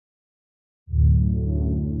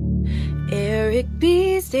Eric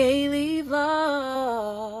B's Daily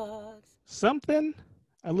Vlogs. Something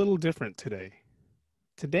a little different today.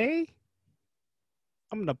 Today,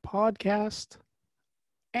 I'm going to podcast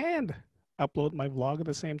and upload my vlog at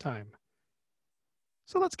the same time.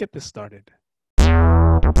 So let's get this started.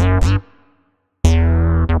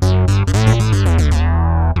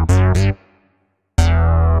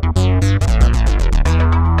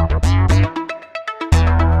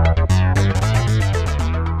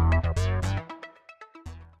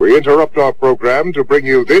 We interrupt our program to bring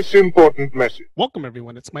you this important message. Welcome,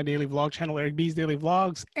 everyone. It's my daily vlog channel, Eric B's Daily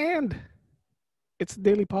Vlogs, and it's a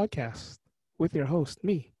daily podcast with your host,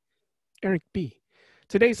 me, Eric B.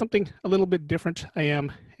 Today, something a little bit different. I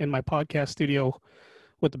am in my podcast studio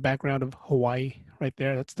with the background of Hawaii right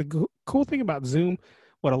there. That's the cool thing about Zoom.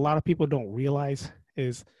 What a lot of people don't realize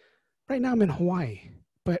is right now I'm in Hawaii,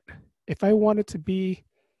 but if I wanted to be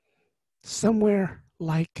somewhere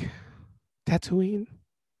like Tatooine,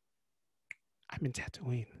 I'm in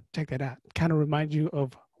Tatooine. Check that out. Kind of reminds you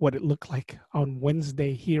of what it looked like on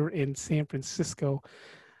Wednesday here in San Francisco.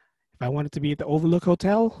 If I wanted to be at the Overlook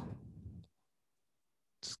Hotel,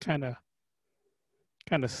 it's kind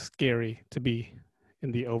of scary to be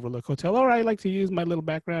in the Overlook Hotel. Or I like to use my little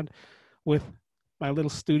background with my little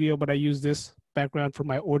studio, but I use this background for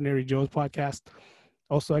my Ordinary Joe's podcast.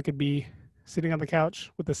 Also, I could be sitting on the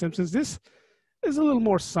couch with The Simpsons. This is a little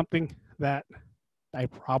more something that I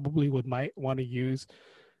probably might want to use,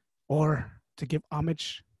 or to give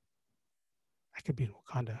homage, I could be in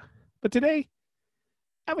Wakanda. But today,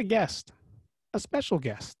 I have a guest, a special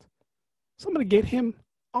guest. So I'm going to get him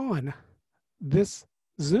on this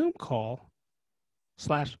Zoom call /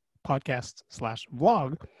 podcast /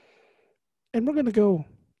 vlog, and we're going to go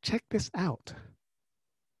check this out.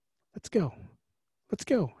 Let's go. Let's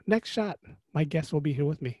go. Next shot. My guest will be here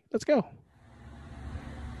with me. Let's go.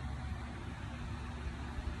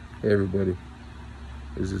 Hey everybody,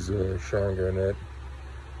 this is Shawn Garnett,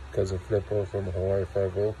 cousin Flippa from Hawaii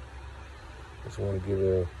Five-0. Just want to give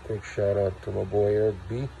a quick shout out to my boy Eric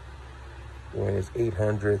B. doing his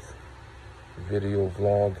 800th video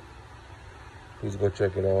vlog. Please go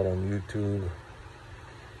check it out on YouTube,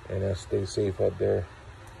 and stay safe out there.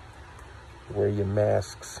 Wear your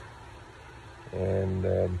masks, and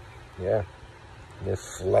let's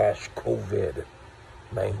slash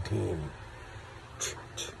COVID-19.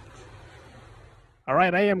 All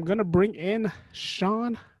right, I am going to bring in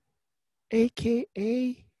Shawn,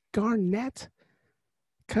 a.k.a. Garnett,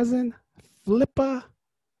 cousin Flippa.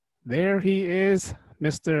 There he is,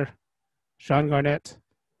 Mr. Shawn Garnett,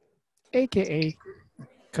 a.k.a.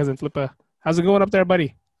 cousin Flippa. How's it going up there,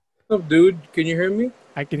 buddy? What's up, dude? Can you hear me?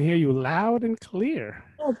 I can hear you loud and clear.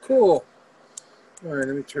 Oh, cool. All right,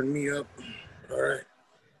 let me turn me up. All right.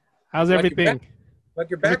 How's everything?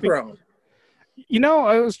 Like your background. You know,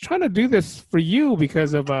 I was trying to do this for you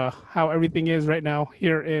because of how everything is right now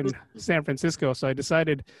here in San Francisco. So I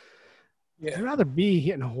decided I'd rather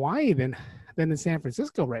be in Hawaii than in San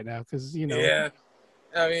Francisco right now because, you know. Yeah.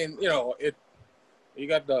 I mean, you know, you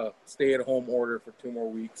got the stay-at-home order for 2 more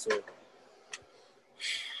weeks. So,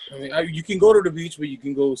 I mean, you can go to the beach, but you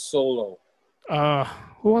can go solo.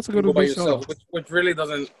 Who wants to go to the by beach yourself, solo? which really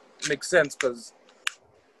doesn't make sense because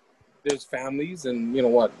there's families, and you know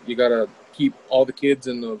what? You gotta keep all the kids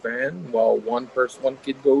in the van while one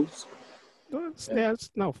kid goes. That's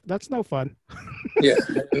no fun. Yeah,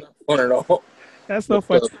 not fun at all. That's no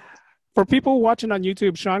fun. For people watching on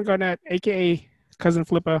YouTube, Shawn Garnett, aka cousin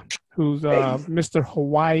Flippa, who's Mr.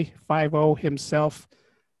 Hawaii 5-0 himself,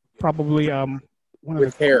 probably one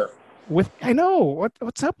with hair. I know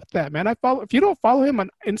what's up with that, man. If you don't follow him on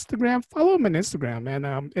Instagram, follow him on Instagram, man.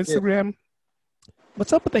 Instagram. Yeah.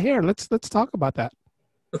 What's up with the hair? Let's talk about that.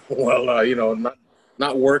 Well, you know,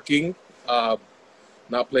 not working,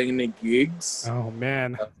 not playing any gigs. Oh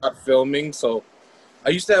man, not filming. So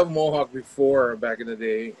I used to have a mohawk before back in the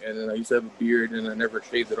day, and then I used to have a beard, and I never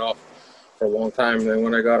shaved it off for a long time. And then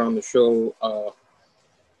when I got on the show,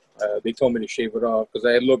 they told me to shave it off because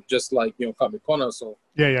I looked just like, you know, Kamikona. So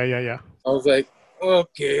yeah. I was like,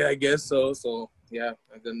 okay, I guess so. So yeah,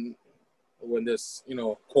 and then when this, you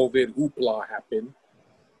know, COVID hoopla happened,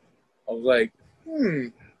 I was like,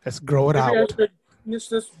 let's grow it out. Let's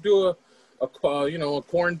just do a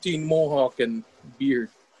quarantine mohawk and beard,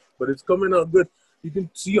 but it's coming out good. You can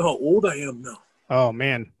see how old I am now. Oh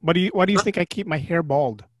man, why do you think I keep my hair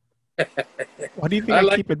bald? Why do you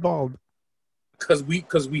think I keep it bald? Because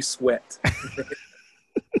we sweat.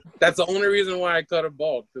 That's the only reason why I cut it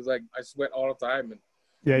bald, because I sweat all the time, and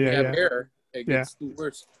have hair, it gets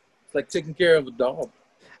worse. It's like taking care of a dog.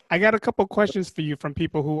 I got a couple questions for you from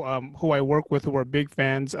people who I work with who are big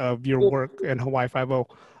fans of your work in Hawaii Five-0.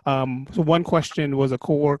 So one question was a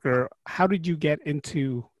coworker. How did you get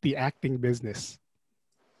into the acting business?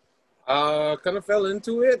 Kind of fell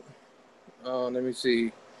into it. Let me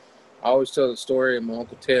see. I always tell the story of my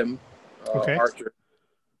Uncle Tim, Okay. Archer.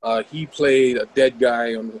 He played a dead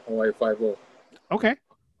guy on the Hawaii Five-0. Okay.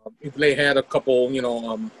 They had a couple,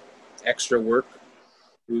 extra work.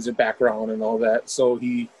 He was in background and all that. So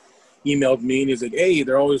he emailed me and he's like, hey,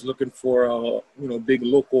 they're always looking for, big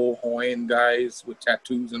local Hawaiian guys with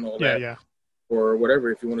tattoos and all that. Yeah. Or whatever,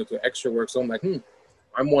 if you want to do extra work. So I'm like,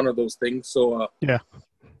 I'm one of those things. So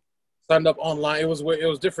signed up online. It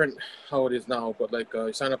was different how it is now, but like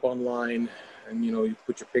you sign up online and, you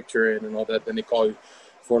put your picture in and all that. Then they call you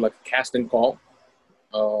for like a casting call.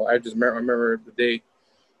 I remember the day,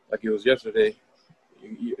 like it was yesterday.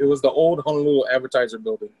 It was the old Honolulu Advertiser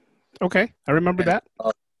building. Okay, I remember that.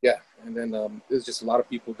 And then there's just a lot of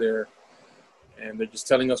people there, and they're just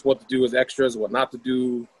telling us what to do as extras, what not to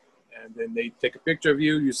do, and then they take a picture of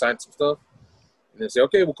you, you sign some stuff, and they say,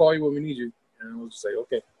 okay, we'll call you when we need you. And I was just like,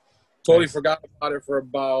 okay. Totally forgot about it for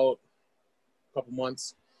about a couple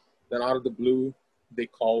months. Then out of the blue, they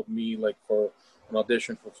called me like for an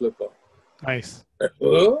audition for Flippa. Nice.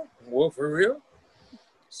 Well, for real?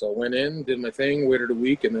 So I went in, did my thing, waited a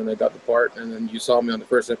week, and then I got the part. And then you saw me on the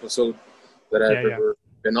first episode that I've ever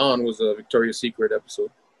been on was a Victoria's Secret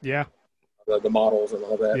episode. Yeah. The models and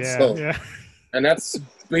all that. And that's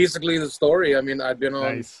basically the story. I mean, I've been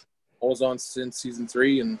on, I was on since season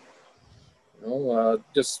 3 and,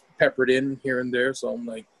 just peppered in here and there. So I'm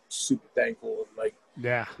like super thankful. Like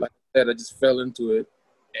I said, I just fell into it.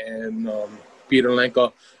 And Peter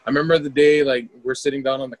Lenkoff, I remember the day, like we're sitting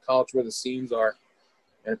down on the couch where the scenes are.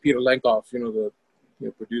 And Peter Lenkoff, the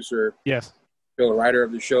producer, the writer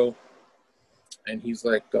of the show, and he's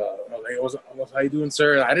like, how you doing,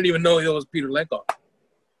 sir? And I didn't even know it was Peter Lenkoff.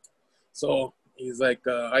 So he's like,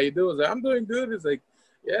 how you doing? I was like, I'm doing good. He's like,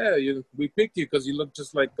 yeah, we picked you because you look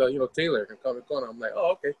just like, Taylor from Comic Con. I'm like,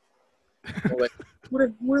 oh, okay. I'm like, where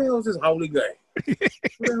the hell is this Howley guy?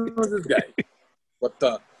 Where the hell is this guy?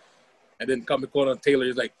 But, and then Comic Con on Taylor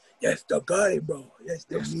is like, yes, the guy, bro. Yes,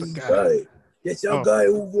 the guy. That's your guy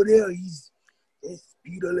over there. That's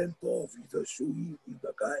Peter Lenkoff. He's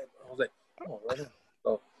the guy. I was like, oh, right on.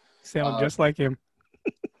 So, sound just like him.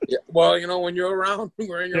 Yeah. Well, when you're around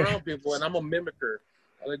people, and I'm a mimicker.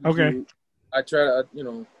 I try to,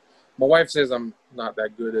 my wife says I'm not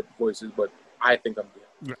that good at voices, but I think I'm good.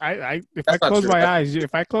 If I close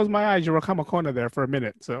my eyes, you'll come a corner there for a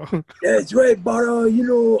minute. So that's right, but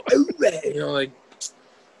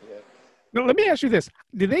No, let me ask you this.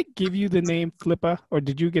 Did they give you the name Flippa, or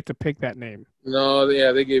did you get to pick that name? No,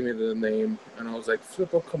 they gave me the name, and I was like,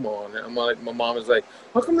 Flippa, come on. And I'm like, my mom is like,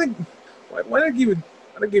 how come why did I give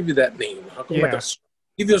you that name? How come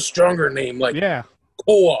give you a stronger name like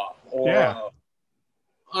Koa or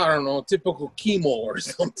I don't know, typical chemo or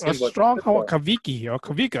something. A strong Kaviki or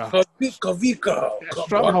Kavika. Kavika.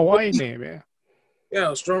 Strong Hawaiian name,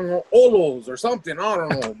 Yeah, strong Olos or something. I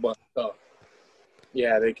don't know, but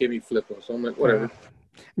they gave me Flippa, so I'm like, whatever.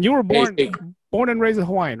 You were born and raised in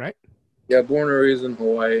Hawaii, right? Yeah, born and raised in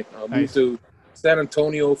Hawaii. Moved to San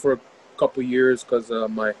Antonio for a couple years because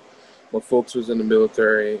my folks was in the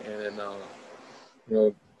military, and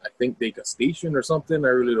I think they got stationed or something. I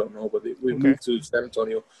really don't know, but we moved to San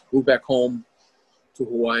Antonio, moved back home to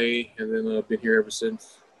Hawaii, and then I've been here ever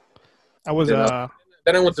since.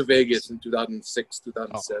 Then I went to Vegas in 2006,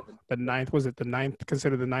 2007. The ninth, was it the ninth?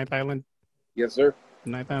 Considered the ninth island? Yes, sir.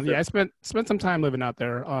 Ninth island. Yeah, I spent some time living out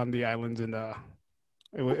there on the islands, and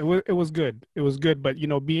it was good. It was good, but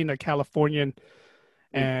being a Californian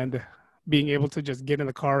and being able to just get in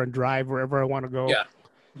the car and drive wherever I want to go.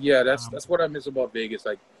 Yeah, that's what I miss about Vegas,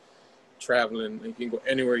 like traveling. You can go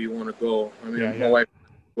anywhere you want to go. I mean, my wife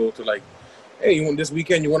go to like, hey, this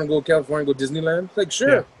weekend you want to go to California, go Disneyland? It's like,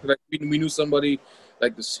 sure. Like we knew somebody,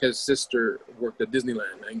 like his sister worked at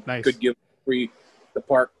Disneyland and could give free the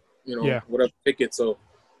park, whatever ticket. So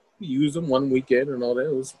we used them one weekend and all that.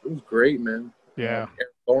 It was great, man. Yeah.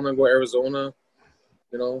 Arizona.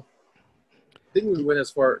 I think we went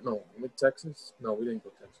as far. No, we went to Texas. No, we didn't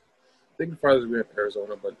go to Texas. I think the farthest we went to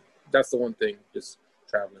Arizona, but that's the one thing, just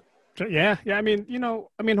traveling. Yeah. I mean,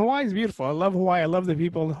 Hawaii is beautiful. I love Hawaii. I love the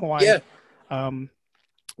people in Hawaii. Yeah.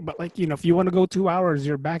 But like, if you want to go 2 hours,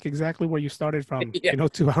 you're back exactly where you started from,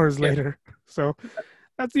 2 hours later. So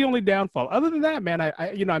that's the only downfall. Other than that, man,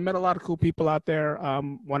 I met a lot of cool people out there.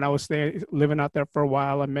 When I was living out there for a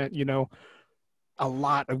while, I met, a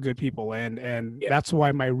lot of good people, and that's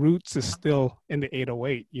why my roots is still in the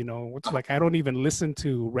 808. You know, it's like I don't even listen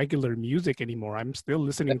to regular music anymore. I'm still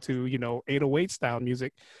listening to 808 style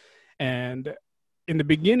music. And in the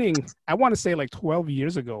beginning, I want to say like 12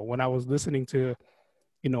 years ago, when I was listening to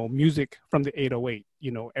music from the 808,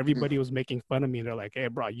 everybody was making fun of me. They're like, "Hey,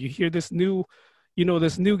 bro, you hear this new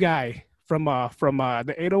guy from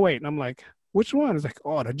the 808?" And I'm like, "Which one?" It's like,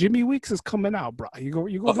 "Oh, the Jimmy Weeks is coming out, bro. You go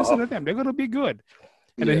listen to them. They're gonna be good."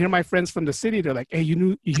 And then hear my friends from the city. They're like, "Hey,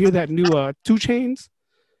 you hear that new 2 Chainz?"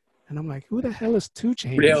 And I'm like, "Who the hell is 2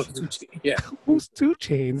 Chainz? Yeah, who's 2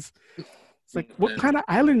 Chainz?" It's like, "What kind of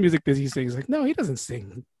island music does he sing?" He's like, "No, he doesn't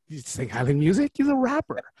sing. He sing island music. He's a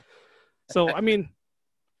rapper." So I mean,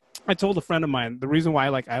 I told a friend of mine the reason why I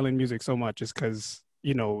like island music so much is because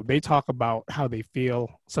they talk about how they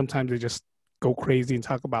feel. Sometimes they just go crazy and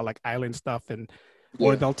talk about like island stuff,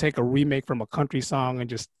 or they'll take a remake from a country song and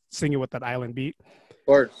just sing it with that island beat. Of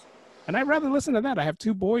course. And I'd rather listen to that. I have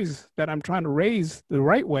 2 boys that I'm trying to raise the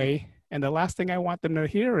right way, and the last thing I want them to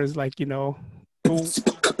hear is like all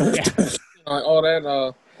that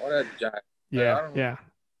jive. Yeah.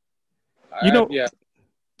 Yeah.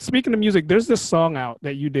 Speaking of music, there's this song out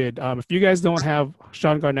that you did. If you guys don't have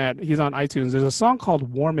Shawn Garnett, he's on iTunes. There's a song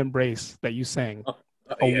called "Warm Embrace" that you sang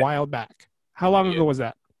a while back. How long ago was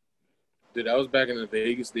that? Dude, I was back in the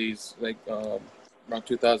Vegas days, like around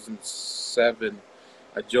 2007.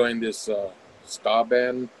 I joined this ska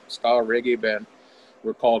reggae band.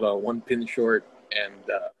 We're called One Pin Short, and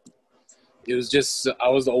it was just I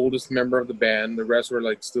was the oldest member of the band. The rest were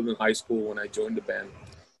like still in high school when I joined the band.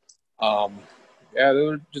 They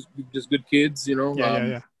were just good kids,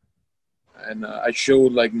 Yeah. And I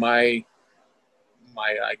showed like my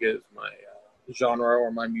genre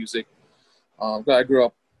or my music. I grew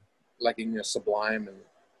up liking Sublime and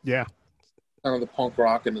kind of the punk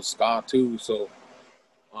rock and the ska too. So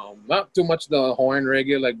not too much the Hawaiian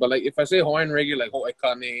reggae, but if I say Hawaiian reggae, like Hawaii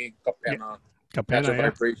Kane, Kapena, Natural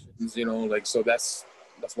Vibrations, so that's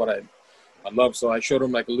what I love. So I showed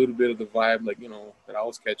them like a little bit of the vibe, that I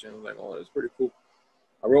was catching. I was like, oh, that's pretty cool.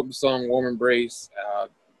 I wrote the song "Warm Embrace."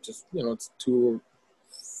 It's 2 or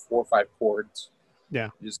 4 or 5 chords. Yeah,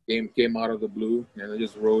 just came out of the blue, and I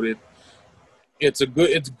just wrote it. It's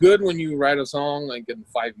good when you write a song like in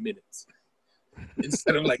 5 minutes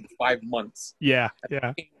instead of like 5 months. Yeah.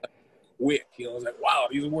 Quick, I was like, wow,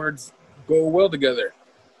 these words go well together,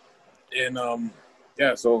 and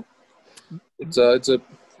so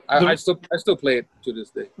I still play it to this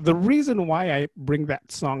day. The reason why I bring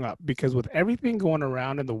that song up, because with everything going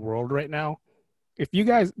around in the world right now, if you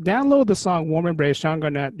guys download the song "Warm Embrace," Shawn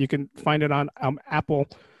Garnett, you can find it on Apple,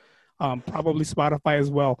 probably Spotify as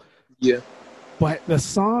well. Yeah. But the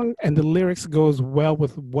song and the lyrics goes well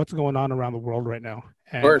with what's going on around the world right now.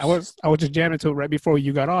 And I was just jamming to it right before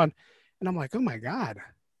you got on, and I'm like, oh my God,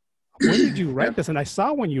 when did you write this? And I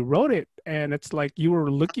saw when you wrote it, and it's like you were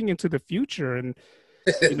looking into the future, and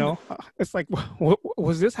it's like,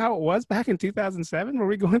 was this how it was back in 2007? Were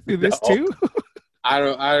we going through this too? I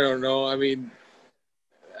don't know. I mean,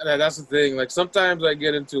 that's the thing. Like sometimes I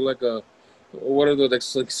get into like what are the like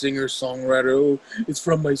singer songwriter? Oh, it's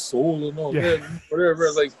from my soul and all that,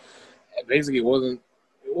 whatever. Like basically, it wasn't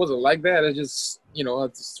like that. I just I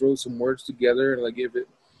just throw some words together, and like if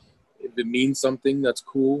it means something, that's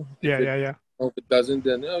cool. Yeah. If it doesn't,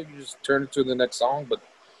 then you just turn it to the next song. But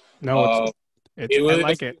no, I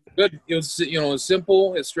like it. Good. It was it's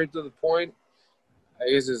simple. It's straight to the point. I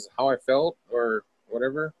guess is how I felt or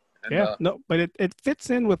whatever. And, but it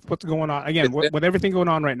fits in with what's going on. Again, with everything going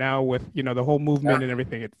on right now with, the whole movement and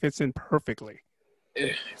everything, it fits in perfectly.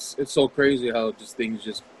 It's so crazy how just things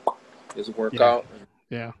just work out.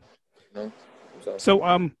 And,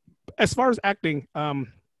 So as far as acting, I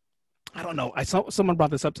don't know. I saw someone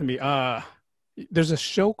brought this up to me. There's a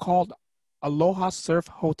show called Aloha Surf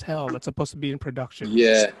Hotel that's supposed to be in production.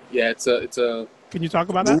 Yeah. It's a. Can you talk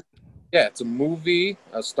about that? Yeah, it's a movie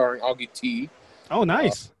starring Augie T. Oh,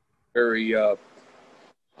 nice. Very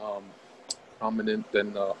prominent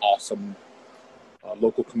and awesome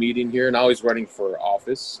local comedian here. Now he's running for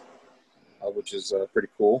office, which is pretty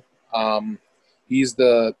cool. He's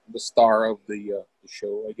the star of the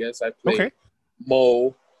show, I guess. I play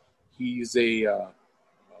Mo. He's a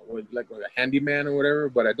like a handyman or whatever,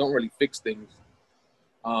 but I don't really fix things.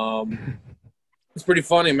 It's pretty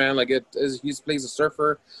funny, man. Like he plays a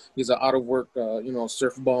surfer. He's an out of work,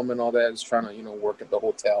 surf bum and all that. He's trying to, work at the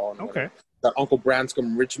hotel. And got Uncle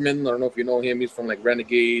Branscombe Richmond. I don't know if you know him. He's from like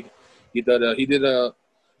Renegade. He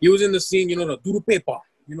was in the scene, the Duru Pepa.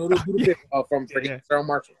 The Duru Pepa from Sarah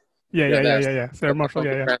Marshall. Yeah. Sarah Marshall.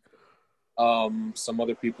 Yeah. Some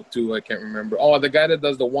other people too. I can't remember. Oh, the guy that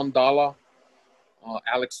does the $1,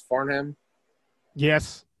 Alex Farnham.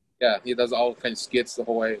 Yes. Yeah, he does all kinds of skits. The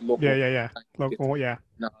Hawaii local. Yeah. Local, yeah.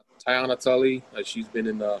 Tiana Tully, she's been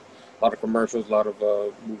in a lot of commercials, a lot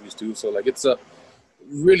of movies too. So like, it's a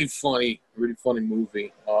really funny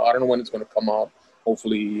movie. I don't know when it's going to come out.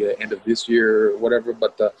 Hopefully end of this year or whatever.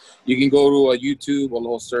 But you can go to YouTube,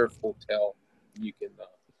 Aloha Surf Hotel. You can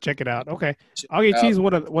check it out. Okay. He's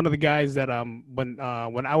one of the guys that when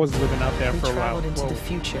I was living out there for a while. Into the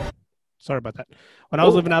future. Sorry about that. When I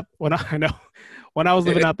was living out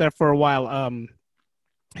there for a while,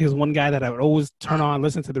 he was one guy that I would always turn on,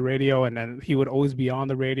 listen to the radio, and then he would always be on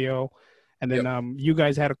the radio. And then you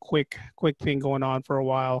guys had a quick thing going on for a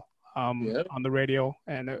while on the radio,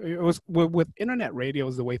 and it was with internet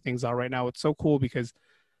radios the way things are right now. It's so cool because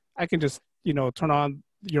I can just turn on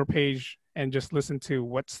your page and just listen to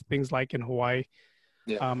what's things like in Hawaii.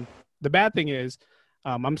 Yeah. The bad thing is,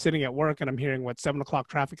 I'm sitting at work and I'm hearing what 7 o'clock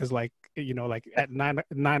traffic is like, like at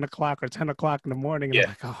 9 o'clock or 10 o'clock in the morning. And I'm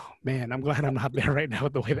like, oh man, I'm glad I'm not there right now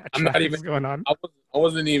with the way that traffic is going on. I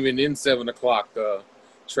wasn't even in 7 o'clock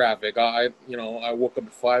traffic. I woke up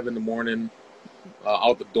at 5 in the morning,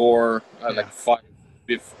 out the door at like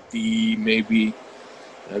 5:50 maybe.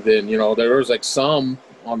 And then, there was like some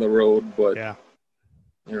on the road, but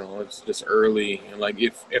it's just early. And like,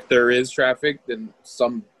 if there is traffic, then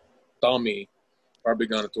some dummy probably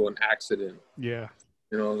got into an accident. Yeah.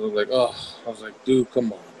 I was like, dude,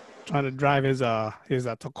 come on. Trying to drive his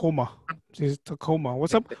Tacoma. His Tacoma.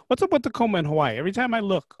 What's up with Tacoma in Hawaii? Every time I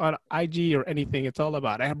look on IG or anything, it's all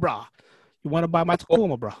about, hey, brah, you want to buy my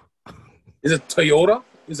Tacoma, brah? Is it Toyota?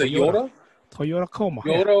 Is it Yoda? Toyota Coma.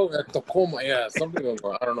 Toyota Tacoma, yeah, something like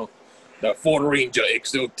that. I don't know. The Ford Ranger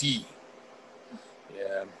XLT.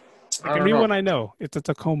 Yeah. Everyone I know, it's a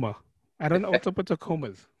Tacoma. I don't know what's up with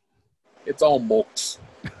Tacomas. It's all mokes.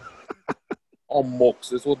 All mokes.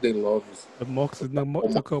 That's what they love. The mokes and the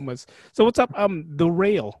Tacomas. So what's up? The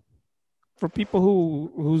rail. For people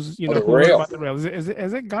who's who know about the rail. Has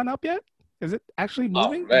it gone up yet? Is it actually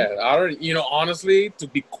moving? Oh man, I already honestly, to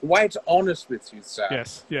be quite honest with you, Sal.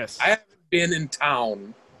 Yes. I haven't been in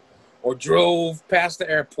town or drove past the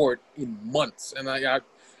airport in months, and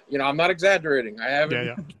I'm not exaggerating. I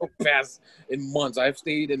haven't drove past in months. I've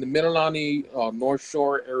stayed in the Mililani North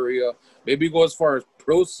Shore area. Maybe go as far as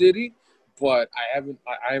Pro City, but I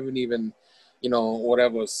haven't even,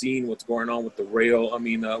 seen what's going on with the rail. I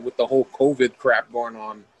mean, with the whole COVID crap going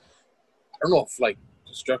on, I don't know if like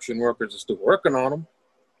construction workers are still working on them.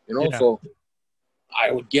 So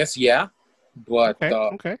I would guess but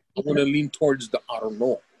okay. I'm gonna lean towards the I don't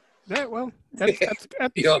know. Yeah, well, that's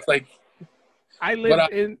like. I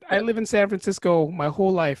live in San Francisco my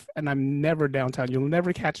whole life, and I'm never downtown. You'll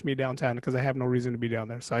never catch me downtown because I have no reason to be down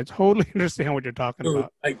there. So I totally understand what you're talking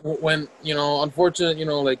about. Like when unfortunately,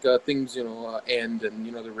 things end, and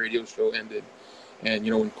the radio show ended, and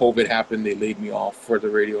when COVID happened, they laid me off for the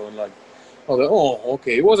radio, and like,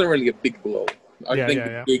 okay, it wasn't really a big blow. I think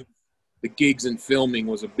the gigs and filming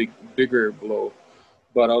was a bigger blow,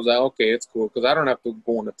 but I was like, okay, it's cool because I don't have to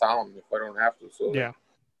go into town if I don't have to. So yeah.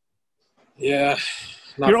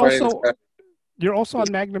 You're also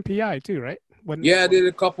on Magnum PI too, right? I did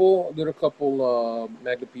a couple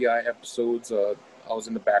Magnum PI episodes. I was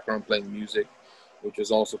in the background playing music, which is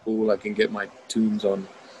also cool. I can get my tunes on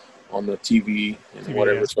the TV and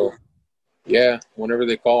whatever. So whenever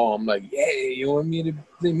they call, I'm like, hey, you want me to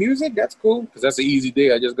play music? That's cool, because that's an easy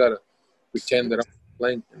day. I just gotta pretend that I'm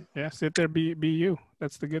playing. Yeah, sit there, be you.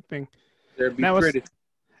 That's the good thing. Pretty.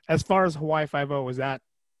 As far as Hawaii Five-0, was that?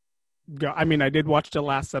 I mean, I did watch the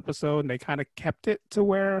last episode, and they kind of kept it to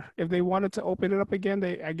where if they wanted to open it up again,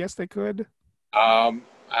 I guess they could. I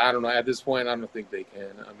don't know. At this point, I don't think they can.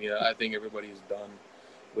 I mean, I think everybody's done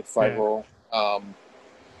with 5-0.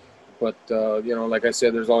 But like I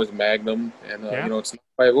said, there's always Magnum, and it's not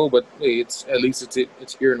 5-0, but hey, it's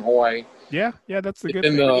here in Hawaii. Yeah, that's the good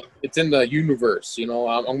thing. It's in the universe. I'm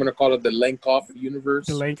going to call it the Lenkoff universe.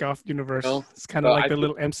 The Lenkoff universe. It's kind of like the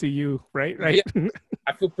little MCU, right? Right. Yeah,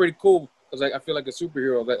 I feel pretty cool because I feel like a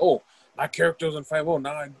superhero. I was like, oh, my character's on 5-0.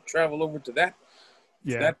 Now I travel over to that.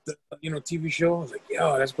 Yeah. That TV show. I was like,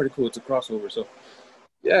 yeah, that's pretty cool. It's a crossover. So,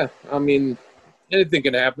 yeah, I mean, anything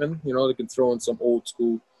can happen. They can throw in some old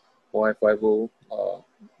school Hawaii 5-0.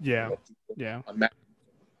 Yeah.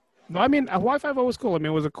 No, I mean, Hawaii 5-0 was cool. I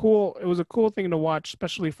mean, it was a cool thing to watch,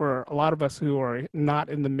 especially for a lot of us who are not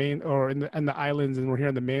in the main or in the islands, and we're here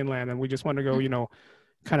in the mainland, and we just want to go,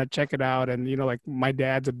 kind of check it out. And like my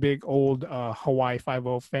dad's a big old Hawaii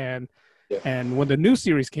 5-0 fan, and when the new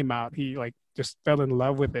series came out, he like just fell in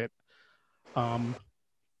love with it.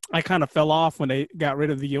 I kind of fell off when they got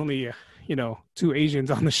rid of the only, two Asians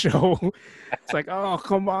on the show. It's like, oh,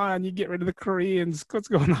 come on, you get rid of the Koreans. What's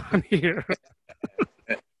going on here?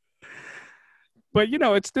 But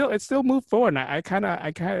it still moved forward. And I kind of,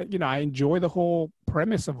 I enjoy the whole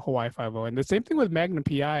premise of Hawaii Five-0, and the same thing with Magnum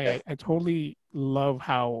PI. I totally love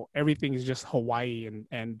how everything is just Hawaii,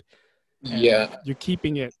 and you're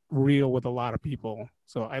keeping it real with a lot of people.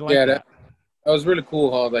 So I like that. That was really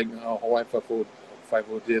cool how Hawaii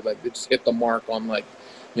Five-0 did. Like, they just hit the mark on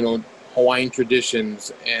Hawaiian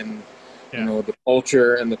traditions and the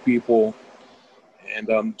culture and the people,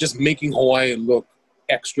 and just making Hawaii look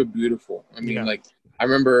extra beautiful. I mean, I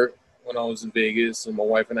remember when I was in Vegas and my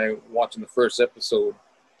wife and I watching the first episode,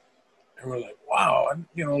 and we're like, wow,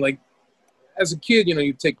 as a kid,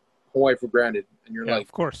 you take Hawaii for granted, and you're like,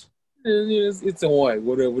 of course, it's Hawaii,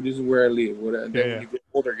 whatever. This is where I live. And then when you get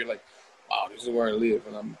older, you're like, wow, this is where I live,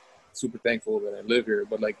 and I'm super thankful that I live here.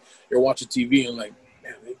 But you're watching TV and man,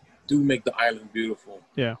 they do make the island beautiful.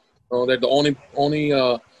 Yeah, they're the only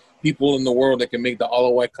people in the world that can make the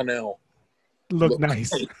Alawai Canal look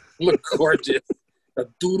nice, look gorgeous. The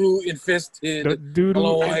doodoo infested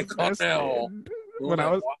Alawai Canal.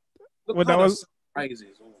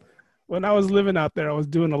 When I was living out there, I was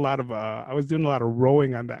doing a lot of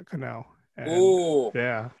rowing on that canal. And,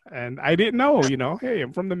 and I didn't know, hey,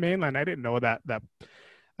 I'm from the mainland. I didn't know that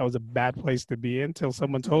was a bad place to be in until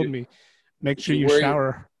someone told me, make sure you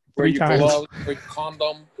shower 3 times. Glove, wear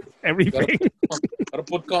condom. Everything. Gotta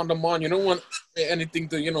put condom on. You don't want anything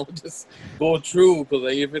to, just go through,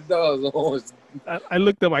 because if it does, I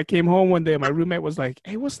looked up. I came home one day. My roommate was like,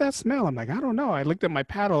 "Hey, what's that smell?" I'm like, "I don't know." I looked at my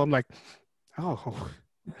paddle. I'm like, "Oh,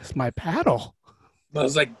 it's my paddle."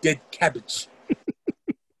 Smells like dead cabbage.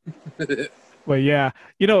 But yeah,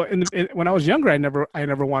 when I was younger, I never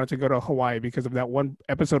wanted to go to Hawaii because of that one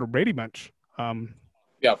episode of Brady Bunch.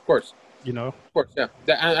 Yeah, of course. Of course, yeah.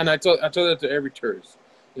 And I told that to every tourist.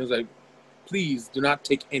 It was like, please do not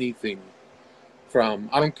take anything from,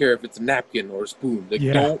 I don't care if it's a napkin or a spoon.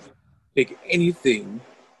 Don't take anything.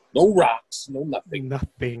 No rocks, no nothing.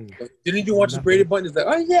 Nothing. Didn't you watch the Brady Bunch? It's like,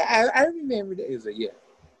 oh yeah, I remember that. It's like, yeah.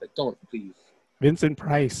 Don't, please. Vincent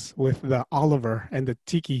Price with the Oliver and the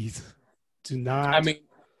Tikis. Do not. I mean,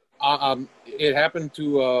 it happened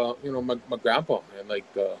to my grandpa, and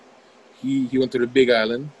he went to the Big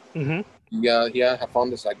Island. Mm-hmm. I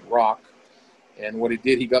found this rock, and what he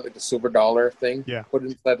did, he got the silver dollar thing. Yeah. Put it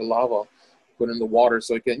inside the lava, put it in the water,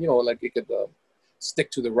 so it can it could stick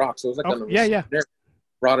to the rock. So it was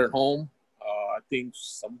brought it home. I think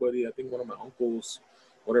one of my uncles,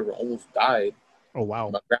 whatever, almost died. Oh wow.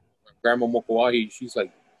 My grandma Mokuahi, she's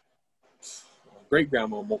great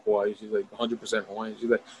grandma Mokuahi, she's 100% Hawaiian. She's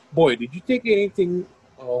like, boy, did you take anything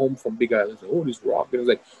home from Big Island? I said, this rock. And it's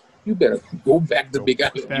like, you better go back to Big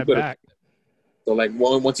Island. So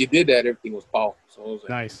once you did that, everything was pow. So it was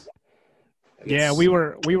nice. Yeah, we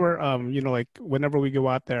were whenever we go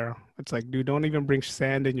out there, it's like, dude, don't even bring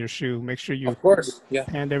sand in your shoe. Make sure you, of course,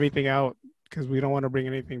 hand everything out, because we don't want to bring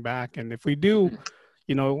anything back. And if we do,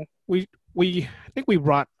 I think we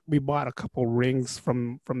bought a couple rings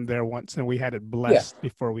from there once, and we had it blessed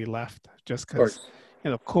before we left, just because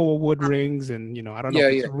koa wood rings, and I don't know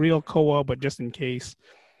if it's a real koa, but just in case.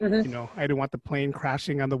 Mm-hmm. I didn't want the plane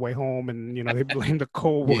crashing on the way home, and they blame the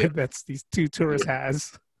koa wood that's these 2 tourists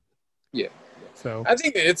has. Yeah. So I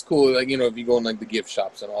think it's cool, if you go in the gift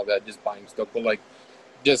shops and all that, just buying stuff, but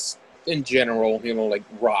just in general,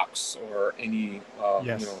 rocks or any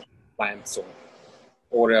plants or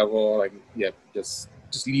whatever, just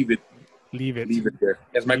leave it. Leave it there.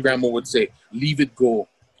 As my grandma would say, leave it go.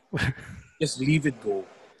 Just leave it go.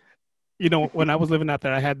 When I was living out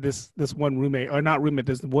there, I had this one roommate, or not roommate,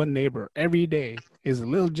 this one neighbor. Every day is a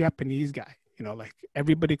little Japanese guy.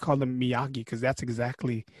 Everybody called him Miyagi, because that's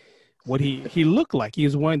exactly what he looked like. He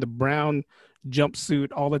was wearing the brown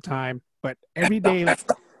jumpsuit all the time, but every day,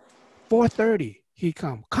 4:30, he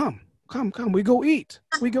come, we go eat.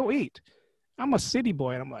 I'm a city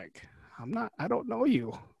boy, and I'm like, I don't know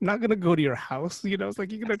you. I'm not gonna go to your house. It's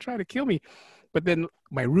like, you're gonna try to kill me. But then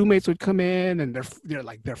my roommates would come in, and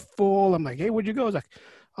they're full. I'm like, hey, where'd you go? It's like,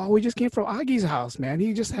 oh, we just came from Agi's house, man.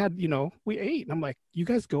 He just had, we ate. And I'm like, you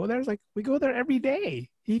guys go there? It's like, we go there every day.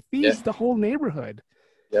 He feeds the whole neighborhood.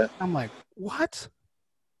 Yeah. I'm like, what?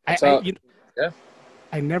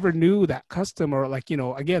 I never knew that custom, or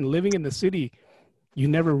again, living in the city, you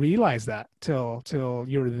never realize that till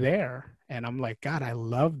you're there. And I'm like, God, I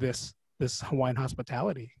love this Hawaiian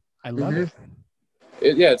hospitality. I love it.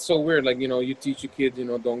 It's so weird. You teach your kids,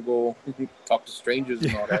 don't go talk to strangers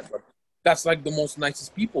and all that. But that's the most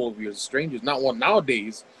nicest people of yours, strangers. Not one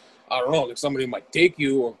nowadays. I don't know, like somebody might take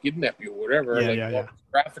you or kidnap you or whatever,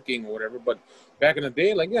 trafficking or whatever. But back in the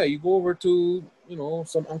day, like, you go over to, you know,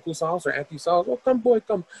 some uncle's house or auntie's house. Oh, come, boy,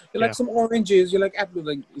 come. You like some oranges. You like apples.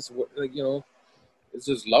 Like, it's like, you know, it's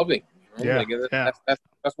just loving. You know?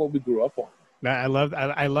 That's what we grew up on. I love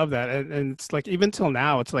that. And it's like, even till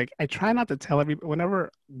now, it's like, I try not to tell everybody,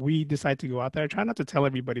 whenever we decide to go out there, I try not to tell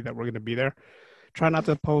everybody that we're going to be there. Try not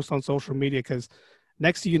to post on social media, because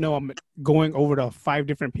next thing you know, I'm going over to 5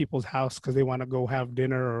 different people's house because they want to go have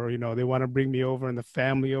dinner, or, you know, they want to bring me over and the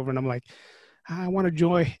family over. And I'm like, I want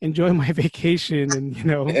to enjoy my vacation. And, you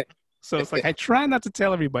know, so it's like, I try not to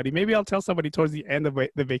tell everybody. Maybe I'll tell somebody towards the end of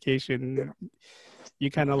the vacation. You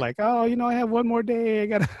kind of like, oh, you know, I have one more day.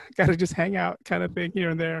 I gotta just hang out, kind of thing, here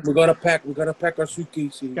and there. We gotta pack our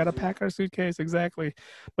suitcases. Gotta pack our suitcase, exactly.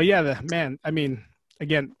 But yeah, man. I mean,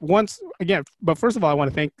 again. But first of all, I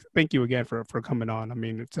want to thank you again for coming on. I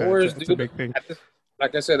mean, it's a big thing.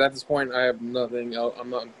 Like I said, at this point, I have nothing else. I'm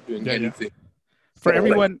not doing anything. For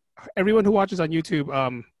everyone who watches on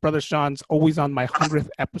YouTube, Brother Shawn's always on my 100th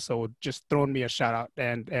episode, just throwing me a shout out,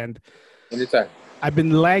 and anytime. I've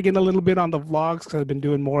been lagging a little bit on the vlogs because I've been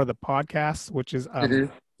doing more of the podcasts, which is,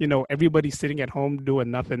 you know, everybody's sitting at home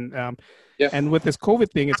doing nothing. And with this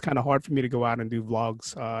COVID thing, it's kind of hard for me to go out and do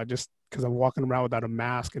vlogs, just because I'm walking around without a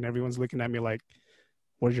mask and everyone's looking at me like,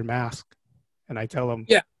 "Where's your mask?" And I tell them,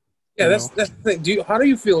 that's the thing. How do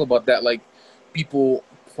you feel about that? Like, people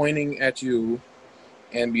pointing at you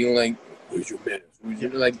and being like, "Where's your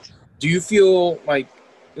mask?" Like, do you feel like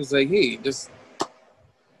it's like, hey, just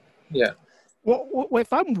Well,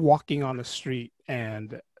 if I'm walking on the street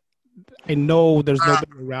and I know there's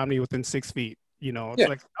nobody around me within 6 feet, you know, it's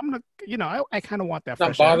like, I'm gonna, you know, I kind of want that. It's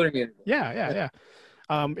not bothering you. Yeah.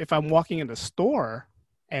 If I'm walking in the store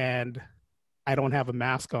and I don't have a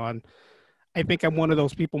mask on, I think I'm one of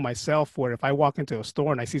those people myself where if I walk into a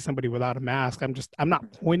store and I see somebody without a mask, I'm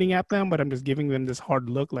not pointing at them, but I'm just giving them this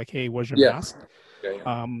hard look like, hey, where's your mask?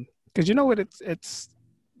 Because you know what, it's,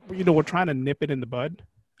 you know, we're trying to nip it in the bud.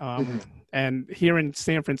 And here in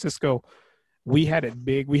San Francisco, we had it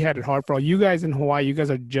big. We had it hard. For all you guys in Hawaii, you guys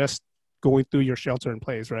are just going through your shelter in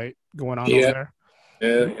place, right? Going on over there.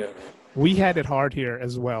 Yeah. We had it hard here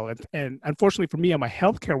as well. And unfortunately for me, I'm a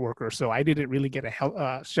healthcare worker, so I didn't really get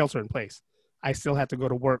a shelter in place. I still had to go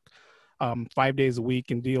to work 5 days a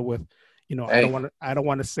week and deal with, you know, I don't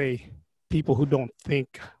want to say people who don't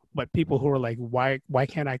think, but people who are like, why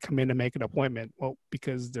can't I come in and make an appointment? Well,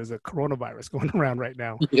 because there's a coronavirus going around right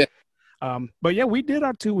now. But yeah, we did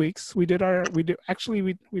our 2 weeks. We did a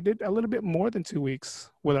little bit more than 2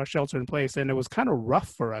 weeks with our shelter in place. And it was kind of rough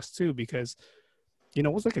for us too, because, you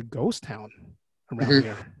know, it was like a ghost town around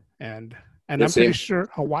here. And I'm pretty sure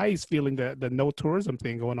Hawaii's feeling the no tourism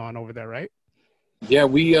thing going on over there, right? Yeah,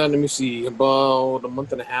 we, let me see, about a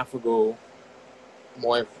month and a half ago,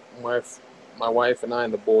 my wife and I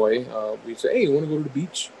and the boy, we said, hey, you want to go to the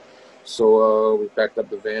beach? So we packed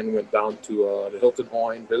up the van, went down to the Hilton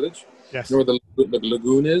Hawaiian Village. Yes. You know where the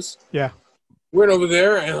lagoon is? Yeah. Went over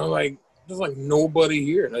there, and I'm like, there's like nobody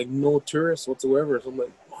here, like no tourists whatsoever. So I'm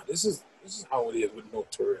like, wow, this is how it is with no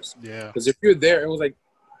tourists. Yeah. Because if you're there, it was like,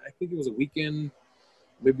 I think it was a weekend,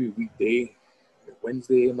 maybe a weekday,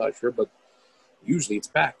 Wednesday, I'm not sure, but usually it's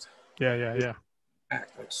packed. Yeah.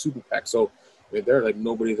 Packed, like super packed. So we're there, like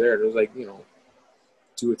nobody there. There was like, you know,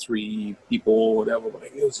 2 or 3 people, whatever. But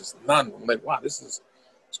like, it was just none. I'm like, wow, it's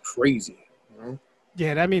crazy, you know?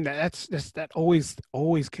 Yeah, I mean, that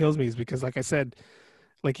always kills me, is because, like I said,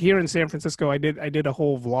 like here in San Francisco, I did a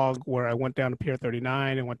whole vlog where I went down to Pier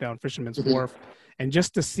 39 and went down Fisherman's Wharf, and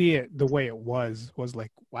just to see it the way it was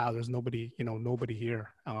like, wow, there's nobody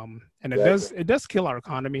here. And it does kill our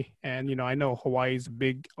economy. And, you know, I know Hawaii's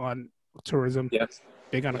big on tourism,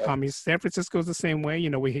 big on economy. San Francisco is the same way. You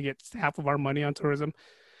know, we get half of our money on tourism.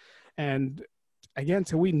 And again,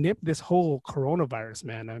 till we nip this whole coronavirus,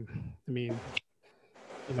 man, I mean,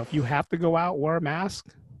 you know, if you have to go out, wear a mask,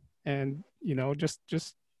 and, you know, just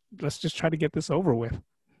let's just try to get this over with.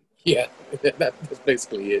 Yeah, that's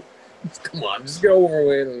basically it. Come on, just get over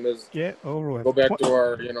with and let's get over with. Go back to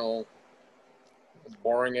our, you know,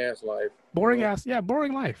 boring ass life. Boring life.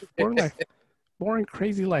 Boring,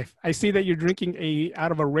 crazy life. I see that you're drinking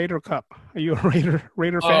out of a Raider cup. Are you a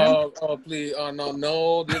Raider fan? Oh, please.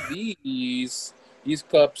 No. These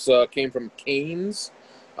cups came from Cane's.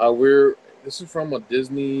 This is from a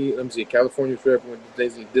Disney, let me see, California trip, went to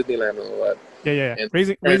Disneyland and all that. Yeah. And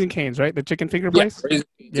Raising Cane's, right? The chicken finger place? Raising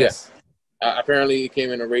Cane's, yes. Apparently it came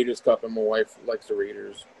in a Raiders cup, and my wife likes the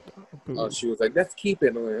Raiders. She was like, let's keep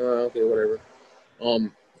it. I'm like, oh, okay, whatever.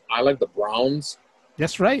 I like the Browns.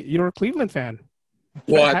 That's right. You're a Cleveland fan.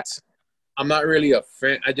 But I'm not really a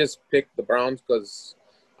fan. I just picked the Browns because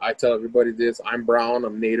I tell everybody this. I'm brown.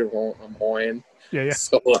 I'm native. I'm Hawaiian. Yeah.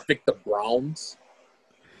 So I picked the Browns.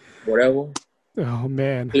 Whatever. Oh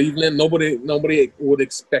man. Cleveland. Nobody would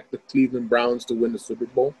expect the Cleveland Browns to win the Super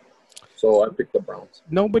Bowl. So I picked the Browns.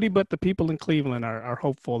 Nobody but the people in Cleveland are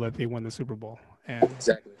hopeful that they win the Super Bowl. And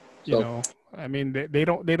exactly. You know, I mean, they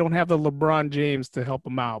don't have the LeBron James to help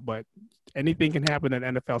them out, but anything can happen in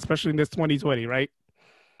NFL, especially in this 2020, right?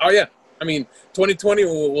 Oh yeah. I mean, 2020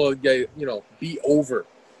 will be over.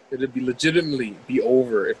 It'll be legitimately be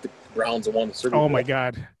over if the Browns won the Super Bowl. Oh my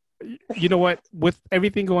God. You know what? With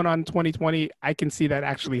everything going on in 2020, I can see that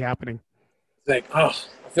actually happening. It's like, I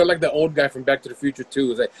feel like the old guy from Back to the Future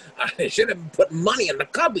too. It's like, I should have put money on the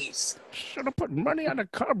Cubbies. Should have put money on the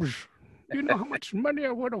Cubs. You know how much money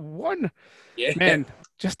I would have won. Yeah. Man,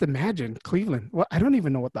 just imagine Cleveland. Well, I don't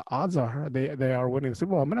even know what the odds are. They are winning the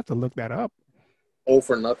Super Bowl. I'm gonna have to look that up.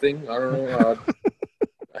 0-0. I don't know.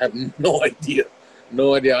 I have no idea.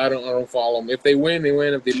 No idea. I don't follow them. If they win, they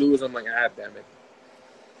win. If they lose, I'm like, damn it.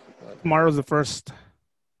 Tomorrow's the first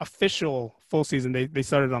official full season. They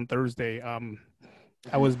started on Thursday.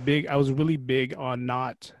 I was really big on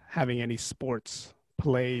not having any sports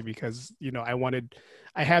play because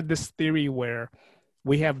I had this theory where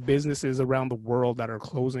we have businesses around the world that are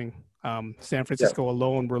closing. San Francisco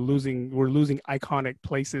alone, we're losing iconic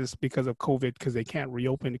places because of COVID because they can't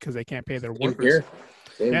reopen because they can't pay their workers.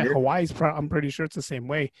 Same here. Hawaii's I'm pretty sure it's the same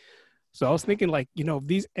way. So I was thinking if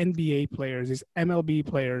these NBA players, these MLB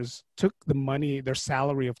players took the money, their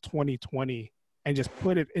salary of 2020 and just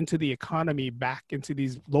put it into the economy back into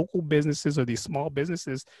these local businesses or these small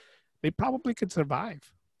businesses, they probably could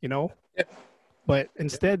survive, Yeah. But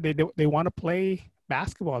instead they want to play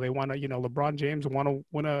basketball. They want to, LeBron James want to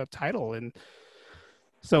win a title. And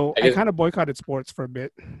so I kind of boycotted sports for a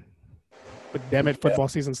bit, but damn it, football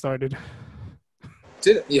season started.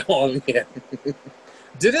 Didn't the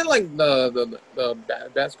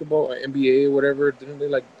basketball or NBA or whatever, didn't they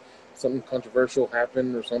like something controversial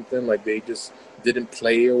happen or something? Like they just didn't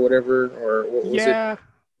play or whatever, or what was it?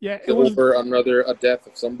 Yeah, it was over a death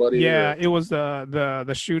of somebody. Yeah, it was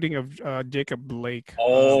the shooting of Jacob Blake.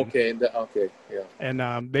 Okay, yeah.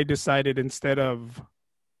 And they decided instead of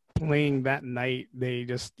playing that night, they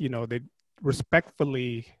just they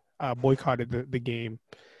respectfully boycotted the game.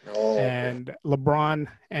 And LeBron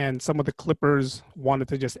and some of the Clippers wanted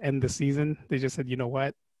to just end the season. They just said, you know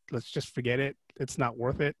what, let's just forget it. It's not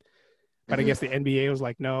worth it. But I guess the NBA was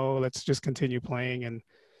like, no, let's just continue playing, and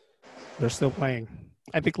they're still playing.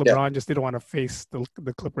 I think LeBron just didn't want to face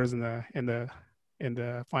the Clippers in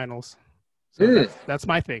the finals. So that's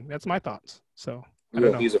my thing. That's my thoughts. So I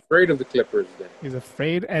don't know. He's afraid of the Clippers then. He's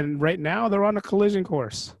afraid, and right now they're on a collision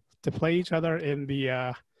course to play each other in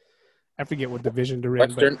the I forget what division they're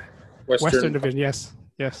in. Western Division.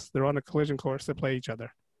 Yes, they're on a collision course to play each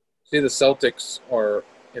other. See, the Celtics are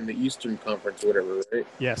in the Eastern Conference, whatever, right?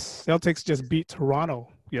 Yes, Celtics just beat Toronto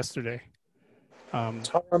yesterday.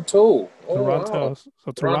 Toronto. Wow.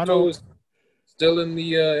 So Toronto is still in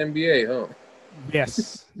the NBA, huh?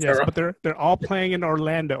 Yes, but they're all playing in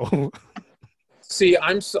Orlando. See,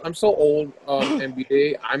 I'm so old on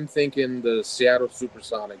NBA. I'm thinking the Seattle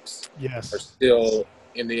SuperSonics are still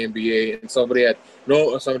in the NBA, and somebody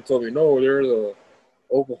told me no, they're the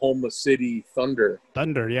Oklahoma City Thunder.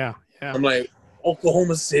 Thunder, yeah. I'm like,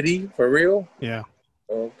 Oklahoma City for real? Yeah.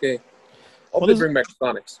 Okay. Hope they bring back the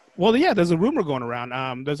Sonics. Well, yeah, there's a rumor going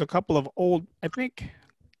around. There's a couple of old, I think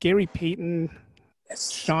Gary Payton,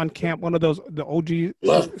 Sean Kemp, one of those, the OG.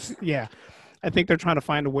 Yeah. I think they're trying to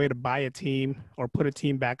find a way to buy a team or put a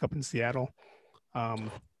team back up in Seattle.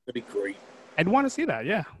 That'd be great. I'd want to see that,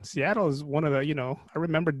 yeah. Seattle is one of the, I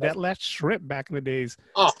remember Detlef Schrempf back in the days.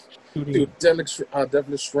 Oh, dude, Detlef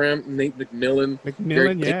Schrempf, Nate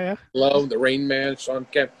McMillan. Yeah. Love, the Rain Man, Sean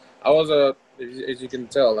Kemp. As you can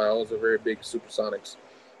tell, I was a very big Supersonics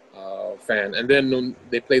fan. And then when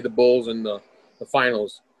they played the Bulls in the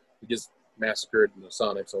finals, we just massacred the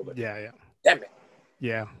Sonics over. Yeah. Damn it.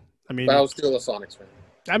 Yeah. But I was still a Sonics fan.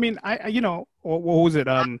 I mean, what was it?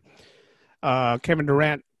 Kevin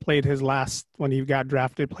Durant played his last, when he got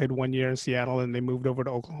drafted, played 1 year in Seattle, and they moved over to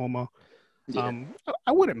Oklahoma. Yeah.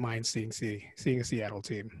 I wouldn't mind seeing a Seattle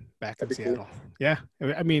team back in Seattle. Cool. Yeah,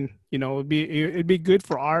 I mean, it'd be good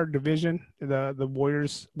for our division, the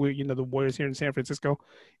Warriors. The Warriors here in San Francisco.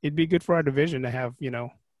 It'd be good for our division to have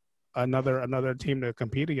another team to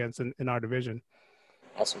compete against in our division.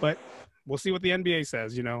 Awesome. But we'll see what the NBA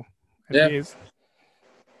says. NBA's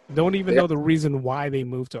don't even know the reason why they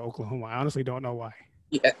moved to Oklahoma. I honestly don't know why.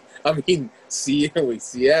 Yeah, I mean,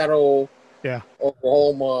 Seattle. Yeah.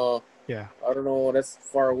 Oklahoma. Yeah. I don't know. That's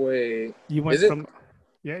far away. You went Is it? from,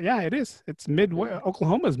 yeah, it is. It's Midwest.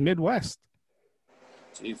 Oklahoma's Midwest.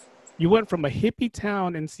 Jeez. You went from a hippie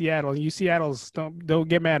town in Seattle. You Seattle's, don't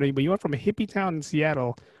get mad at me, but you went from a hippie town in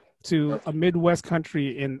Seattle to a Midwest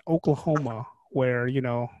country in Oklahoma, where, you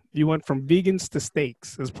know, you went from vegans to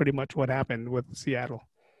steaks is pretty much what happened with Seattle.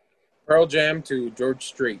 Pearl Jam to George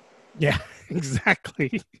Strait. Yeah,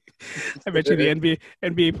 exactly. I bet you the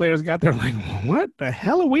NBA players got there like, what the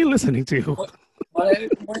hell are we listening to? What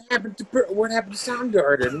happened to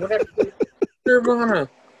Soundgarden? What happened to Nirvana?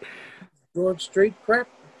 George Strait crap?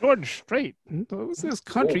 George Strait. What was this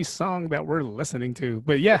country song that we're listening to?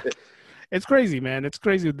 But yeah, it's crazy, man. It's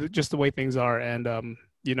crazy just the way things are. And,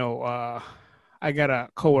 you know, I got a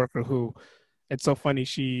coworker who, it's so funny.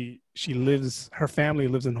 Her family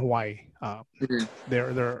lives in Hawaii.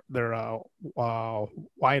 They're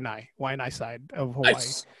Waianae side of Hawaii.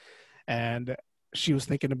 Nice. And she was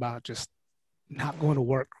thinking about just not going to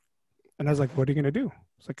work. And I was like, what are you going to do?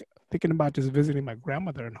 It's like thinking about just visiting my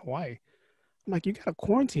grandmother in Hawaii. I'm like, you got to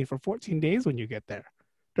quarantine for 14 days when you get there.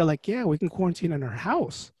 They're like, yeah, we can quarantine in our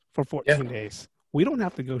house for 14 days. We don't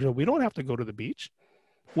have to go to the beach.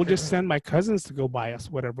 We'll just send my cousins to go buy us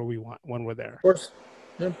whatever we want when we're there. Of course.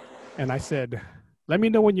 Yeah. And I said, let me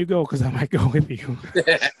know when you go because I might go with you.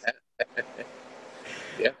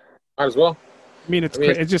 Yeah, might as well. I mean,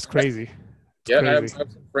 it's just crazy. I have some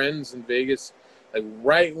friends in Vegas, like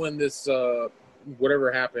right when this whatever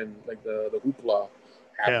happened, like the hoopla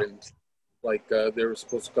happened, like they were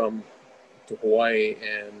supposed to come to Hawaii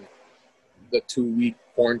and the 2-week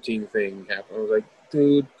quarantine thing happened. I was like,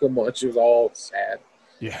 dude, come on. She was all sad.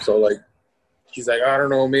 Yeah. So like, she's like, I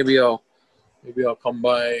don't know, maybe I'll come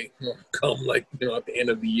by, like, you know, at the end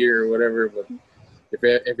of the year or whatever. But if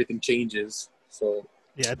everything changes, so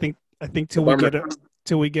yeah, I think till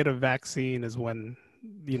we get a vaccine is when,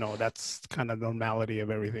 you know, that's kind of the normality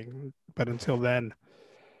of everything. But until then,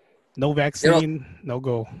 no vaccine, no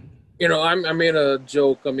go. You know, I made a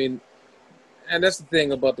joke. I mean, and that's the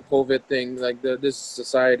thing about the COVID thing. Like this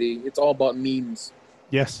society, it's all about memes.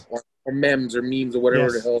 Yes. Or memes or memes or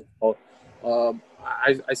whatever the hell it's called.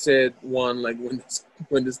 I said one, like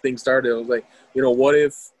when this thing started, I was like, you know, what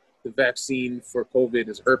if the vaccine for COVID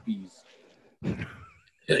is herpes? And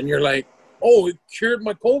you're like, oh, it cured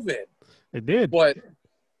my COVID. It did. But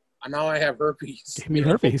now I have herpes. Give me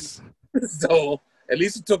herpes. So at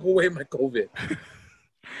least it took away my COVID.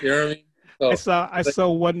 You know what I mean? So, I saw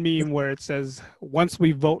one meme where it says, once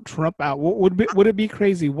we vote Trump out, would it be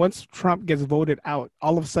crazy? Once Trump gets voted out,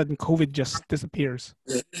 all of a sudden COVID just disappears.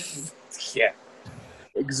 Yeah,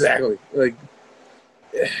 exactly. Like,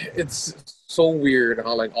 it's so weird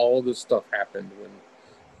how like all this stuff happened when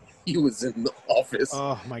he was in the office.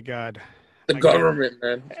 Oh my God. The government,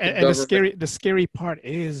 man. And the scary part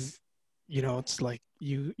is, you know, it's like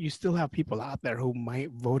you still have people out there who might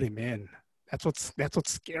vote him in. That's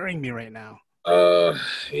what's scaring me right now.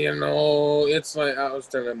 You know, it's like I was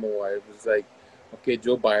telling my wife, it's like, okay,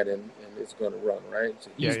 Joe Biden and is going to run, right?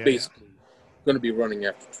 So he's basically going to be running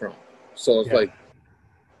after Trump. So it's like,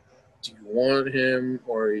 do you want him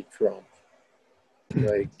or Trump?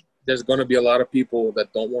 Like, there's going to be a lot of people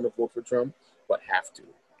that don't want to vote for Trump, but have to.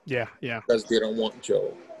 Yeah. Because they don't want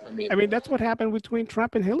Joe. I mean, that's what happened between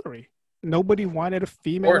Trump and Hillary. Nobody wanted a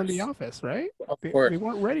female in the office, right? They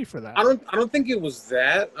weren't ready for that. I don't think it was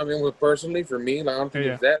that. I mean, personally, for me, like, I don't think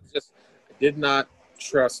it was that. It's just I did not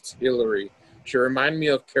trust Hillary. She reminded me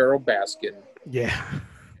of Carol Baskin. Yeah.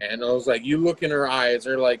 And I was like, you look in her eyes,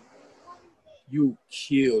 they're like, you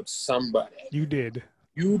killed somebody. You did.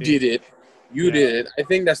 You did it. You did it. I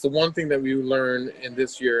think that's the one thing that we learned in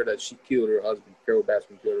this year, that she killed her husband. Carol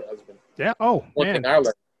Baskin killed her husband. Yeah. Oh, one thing I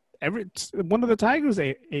learned. One of the tigers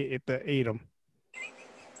ate him.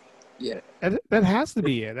 Yeah, that has to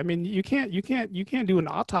be it. I mean, you can't do an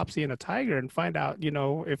autopsy in a tiger and find out, you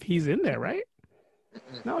know, if he's in there, right?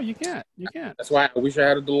 No, you can't. That's why I wish I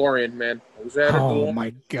had a DeLorean, man. I wish I had a DeLorean. Oh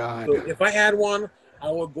my God! So if I had one,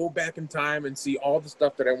 I would go back in time and see all the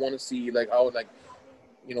stuff that I want to see. Like I would, like,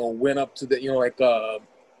 you know, went up to the, you know, like I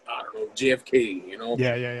don't know, JFK. You know.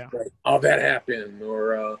 Yeah. Like how that happened,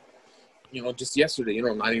 or you know, just yesterday, you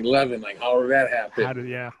know, 9/11, like how did that happen?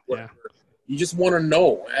 You just want to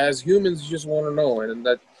know. As humans, you just want to know, and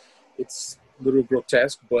that it's a little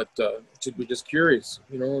grotesque, but we're just curious.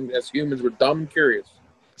 You know, as humans, we're dumb and curious.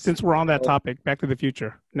 Since we're on that topic, Back to the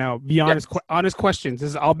Future. Now, be honest, honest questions.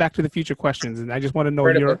 This is all Back to the Future questions, and I just want to know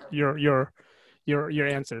your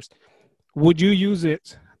answers. Would you use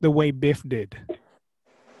it the way Biff did?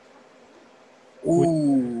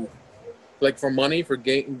 Ooh. Like for money, for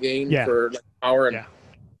gain, for like power. And...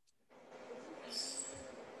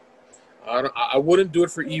 I wouldn't do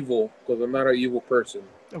it for evil because I'm not an evil person.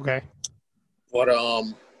 Okay. But I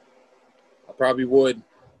probably would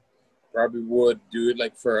do it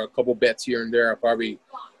like for a couple bets here and there. I probably,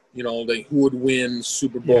 like who would win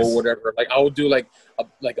Super Bowl, whatever. Like I would do like a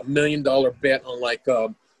 $1 million bet on like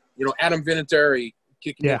Adam Vinatieri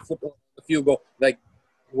kicking the football, the field goal, like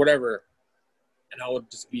whatever, and I would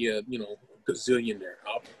just be a gazillionaire.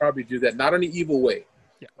 I'll probably do that, not in an evil way.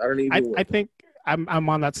 Yeah, not in an evil way. I think I'm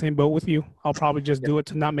on that same boat with you. I'll probably just do it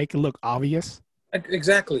to not make it look obvious.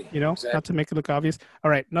 Exactly. Not to make it look obvious.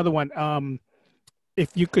 All right, another one. If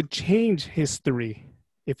you could change history,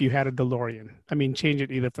 if you had a DeLorean, I mean, change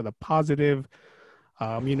it either for the positive.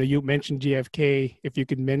 You mentioned JFK. If you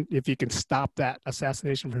can stop that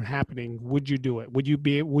assassination from happening, would you do it? Would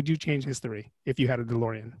you change history if you had a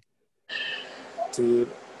DeLorean? Dude,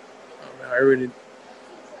 I really.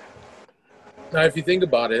 Now, if you think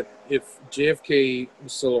about it, if JFK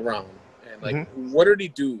was still around, and what did he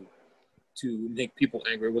do to make people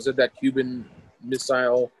angry? Was it that Cuban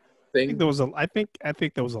missile thing? I think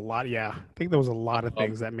there was a lot. Yeah, I think there was a lot of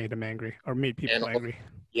things that made him angry or made people angry.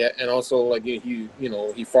 Yeah, and also like he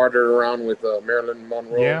farted around with Marilyn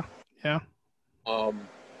Monroe. Yeah. I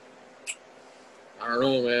don't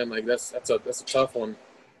know, man. Like that's a tough one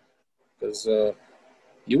because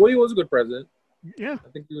he was a good president. Yeah, I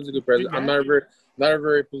think he was a good president. I'm not a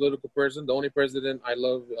very political person. The only president I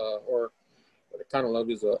love or I kind of love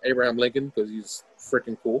is Abraham Lincoln because he's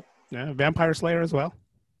freaking cool. Yeah, Vampire Slayer as well.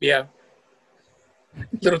 Yeah.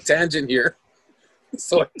 Little tangent here.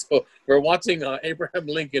 So we're watching Abraham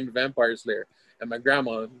Lincoln Vampire Slayer, and my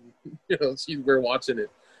grandma, we're watching it,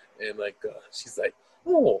 and like she's like,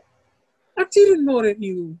 "Oh, I didn't know that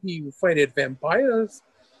you fighted vampires,"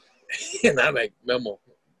 and I'm like, "Memo,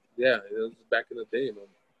 yeah, it was back in the day, man.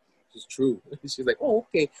 It's true." She's like, "Oh,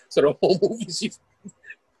 okay." So the whole movie, she's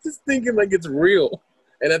just thinking like it's real,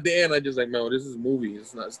 and at the end, I just like, "No, this is a movie.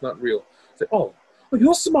 It's not real." It's like, "Oh,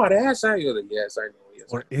 you're a smart ass, aren't you?" Like, yes, I know. Yes,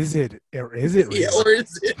 or is it? Or is it real? Yeah, or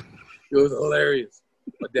is it? It was hilarious.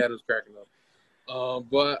 My dad was cracking up.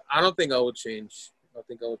 But I don't think I would change. I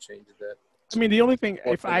think I would change that. I mean, the only thing,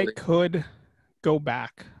 if I could go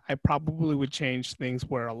back, I probably would change things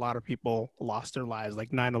where a lot of people lost their lives,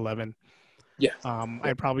 like 9/11. Yeah.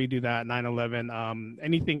 I'd probably do that, 9/11.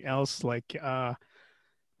 Anything else, like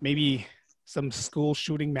maybe some school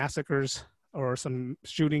shooting massacres or some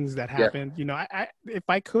shootings that happened. I if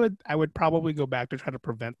I could, I would probably go back to try to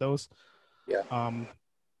prevent those. Yeah.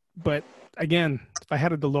 But again, if I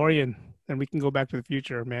had a DeLorean and we can go back to the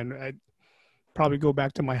future, man, I'd probably go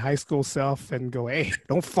back to my high school self and go, "Hey,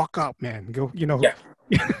 don't fuck up, man. Go,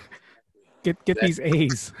 get these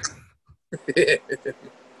A's."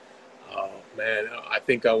 Oh man, I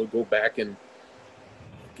think I would go back and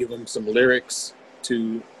give them some lyrics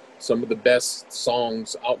to some of the best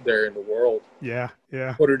songs out there in the world. Yeah.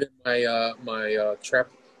 Put it in my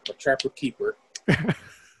trapper keeper.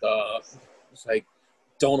 It's like,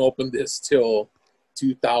 don't open this till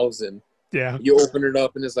 2000. Yeah. You open it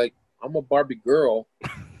up and it's like, I'm a Barbie girl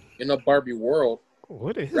in a Barbie world.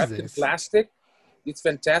 What is wrapped this? in plastic. It's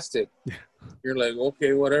fantastic. Yeah. You're like,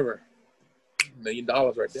 okay, whatever. $1 million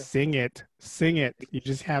right there. Sing it. You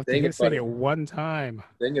just have to sing it one time.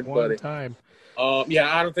 Sing it, one buddy. time.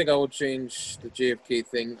 Yeah, I don't think I would change the JFK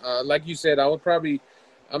thing. Like you said, I'm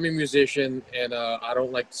a musician, and I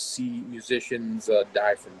don't like to see musicians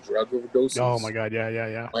die from drug overdoses. Oh my God,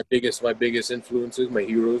 yeah. My biggest influences, my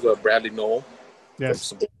heroes are Bradley Noel.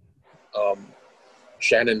 Yes.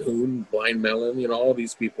 Shannon Hoon, Blind Melon, all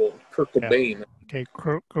these people. Kurt Cobain. Yeah. Okay,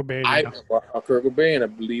 Kurt Cobain. Kurt Cobain, I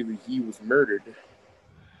believe that he was murdered. I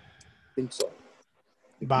think so.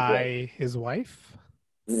 By his wife?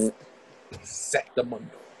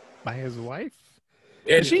 Sacramento. By his wife?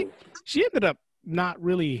 Yeah, she ended up not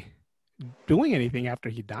really doing anything after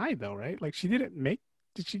he died, though, right? Like,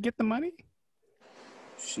 did she get the money?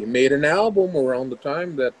 She made an album around the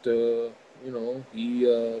time that,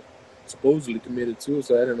 he supposedly committed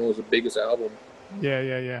suicide, and it was the biggest album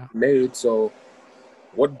made. So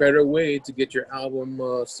what better way to get your album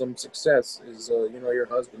some success is, your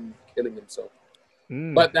husband killing himself.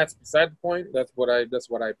 But that's beside the point. That's what I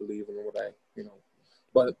believe and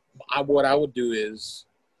But what I would do is,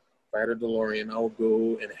 if I had a DeLorean, I would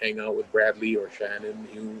go and hang out with Bradley or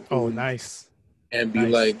Shannon. Oh, nice. And be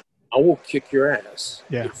like, I will kick your ass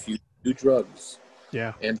if you do drugs.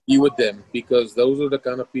 Yeah. And be with them, because those are the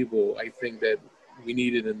kind of people I think that we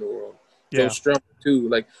needed in the world. Yeah. Joe Strummer too.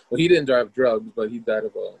 Like, well, he didn't drive drugs, but he died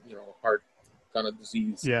of a heart kind of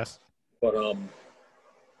disease. Yes. But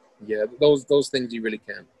yeah, those things you really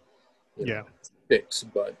can't fix.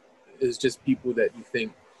 But it's just people that you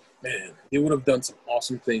think man, they would have done some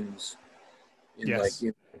awesome things. Yes.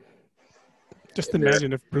 Just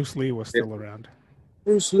imagine if Bruce Lee was still around.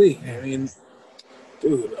 Bruce Lee. Yeah. I mean,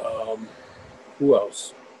 dude. Who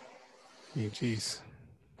else? I mean, jeez.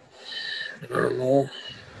 I don't know. I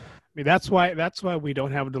mean, that's why we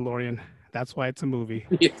don't have a DeLorean. That's why it's a movie.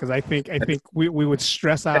 Because I think we would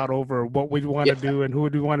stress out over what we'd want to do and who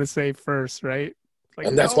would we want to save first, right? Like,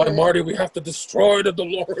 and that's why, Marty, we have to destroy the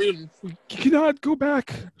DeLorean. We cannot go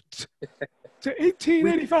back to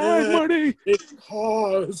 1885, Marty.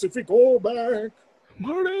 Because if we go back,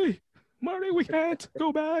 Marty, we can't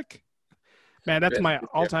go back. Man, that's my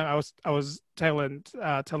all-time. I was telling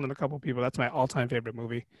a couple of people that's my all-time favorite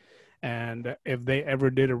movie. And if they ever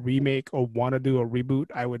did a remake or want to do a reboot,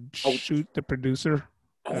 I would shoot the producer.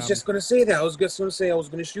 I was just going to say that. I was just going to say I was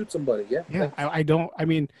going to shoot somebody. Yeah. Yeah. I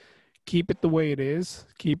mean, keep it the way it is.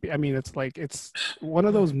 It's one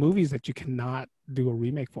of those movies that you cannot do a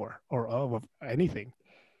remake for or of anything.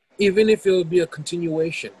 Even if it would be a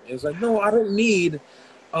continuation. It's like, no, I don't need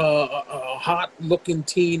a hot-looking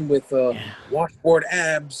teen with washboard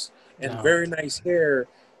abs and very nice hair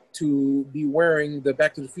to be wearing the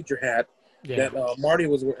Back to the Future hat that Marty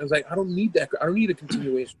was wearing. I was like, I don't need that. I don't need a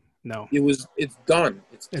continuation. No. It's done.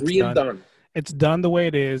 It's done. It's done the way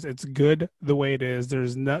it is. It's good the way it is.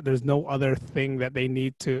 There's no other thing that they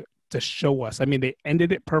need to show us. I mean, they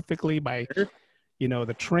ended it perfectly by,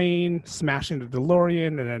 the train smashing the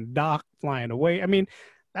DeLorean and then Doc flying away. I mean,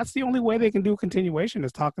 that's the only way they can do a continuation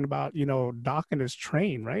is talking about, Doc and his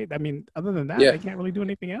train, right? I mean, other than that, they can't really do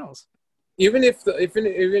anything else. Even if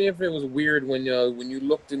it was weird when you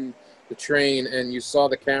looked in the train and you saw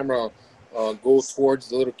the camera go towards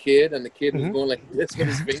the little kid and the kid was going like this with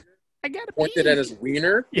his finger, I got pointed at his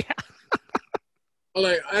wiener. Yeah.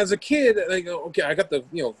 Like as a kid, like okay, I got the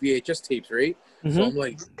VHS tapes, right? So I'm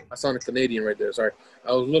like, I sounded Canadian right there. Sorry,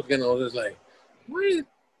 I was looking. I was just like,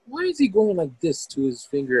 why is he going like this to his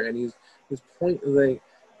finger and he's pointing like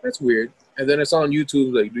that's weird. And then I saw on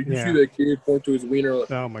YouTube like, did you see that kid point to his wiener? Like,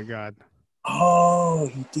 oh my god. Oh,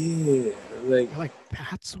 he did. Like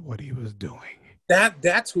that's what he was doing.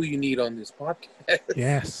 That's who you need on this podcast.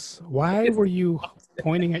 Yes. Why were you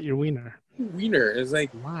pointing at your wiener? Wiener is like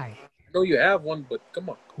why? I know you have one, but come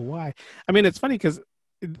on. Why? I mean, it's funny because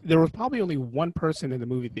there was probably only one person in the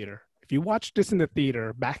movie theater. If you watched this in the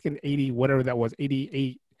theater back in 80, whatever that was,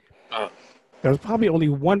 88, there was probably only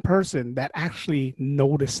one person that actually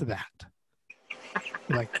noticed that.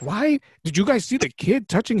 Like, why did you guys see the kid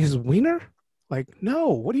touching his wiener? Like, no,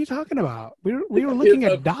 what are you talking about? We were looking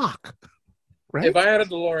at Doc, right? If I had a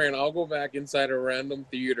DeLorean, I'll go back inside a random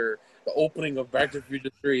theater, the opening of Back to the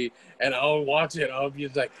Future 3, and I'll watch it. I'll be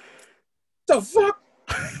like, the fuck?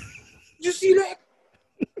 Did you see that?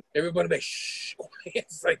 Everybody be like, shh, quiet.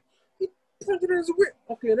 It's like, he pointed at his wiener.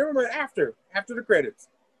 Okay, never mind. After the credits.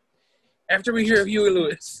 After we hear Huey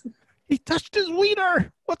Lewis. He touched his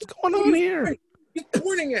wiener. What's going on here? He's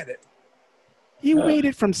pointing at it. He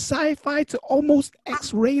rated from sci-fi to almost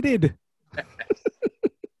X-rated.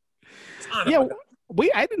 Yeah,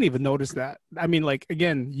 I didn't even notice that. I mean, like,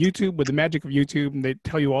 again, YouTube, with the magic of YouTube, and they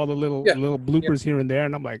tell you all the little bloopers here and there,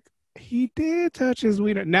 and I'm like, he did touch his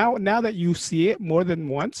wiener. Now that you see it more than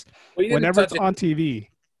once, whenever it's on TV.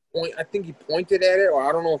 I think he pointed at it, or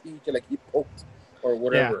I don't know if he poked or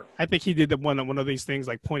whatever. Yeah, I think he did one of these things,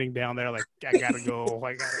 like pointing down there, like, I gotta go.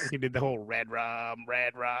 He did the whole red rum.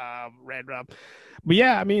 But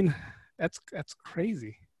yeah, I mean, that's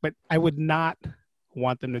crazy. But I would not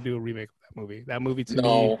want them to do a remake of that movie. That movie to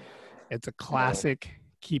me, it's a classic. No.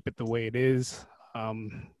 Keep it the way it is.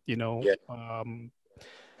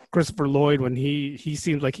 Christopher Lloyd, when he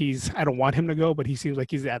seems like I don't want him to go, but he seems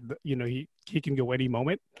like he's at he can go any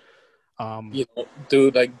moment.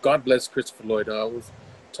 Dude, like, God bless Christopher Lloyd. I was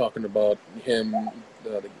talking about him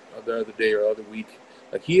the other day or other week.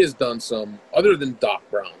 Like, he has done some, other than Doc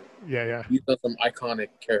Brown. Yeah. He's done some iconic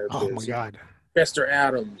characters. Oh my God. Fester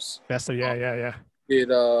Adams. Yeah. Did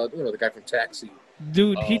the guy from Taxi.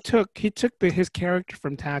 Dude, he took his character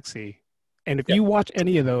from Taxi. And if you watch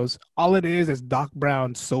any of those, all it is Doc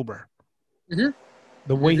Brown sober. Mm-hmm.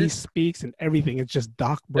 The way he speaks and everything, it's just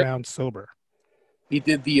Doc Brown sober. He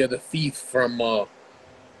did the thief from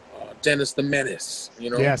Dennis the Menace.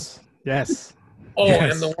 Yes. Oh,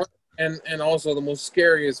 yes. And the one, and also the most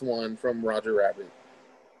scariest one from Roger Rabbit.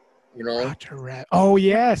 Roger Rabbit. Oh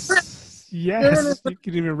yes. You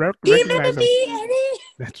can even recognize him. Eddie.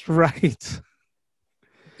 That's right.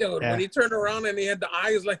 Dude, when he turned around and he had the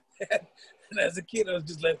eyes like that, and as a kid I was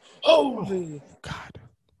just like, oh God.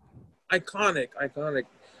 Iconic.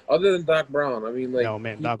 Other than Doc Brown, I mean, like, no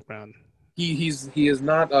man, Doc Brown. He is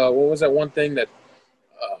not. What was that one thing that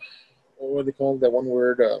what do they call that one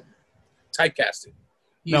word? Typecasted.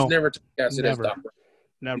 He's never typecasted as Doc Brown.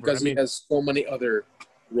 Never. Because he has so many other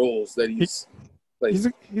roles that he's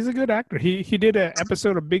played. He's a good actor. He did an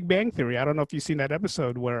episode of Big Bang Theory. I don't know if you've seen that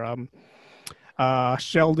episode where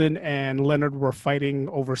Sheldon and Leonard were fighting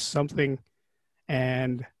over something,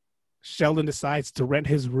 and Sheldon decides to rent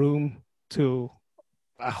his room to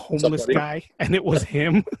a homeless guy, and it was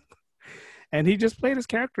him. And he just played his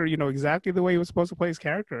character, exactly the way he was supposed to play his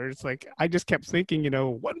character. It's like, I just kept thinking,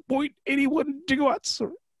 1.81 gigawatts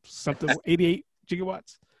or something, 88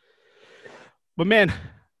 gigawatts. But man,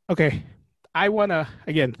 okay. I want to,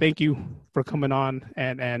 again, thank you for coming on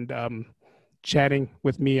and chatting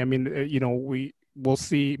with me. I mean, we'll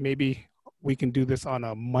see, maybe we can do this on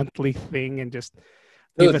a monthly thing and just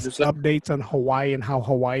give us updates on Hawaii and how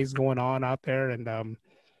Hawaii is going on out there.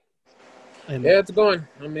 And yeah, it's going.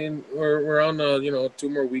 I mean, we're on 2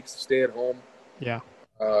 more weeks to stay at home. Yeah.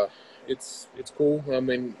 It's cool. I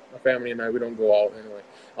mean, my family and I, we don't go out anyway.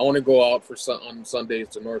 I want to go out on Sundays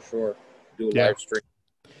to North Shore, do a live stream.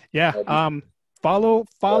 Yeah. Follow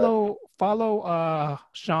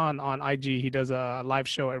Shawn on IG. He does a live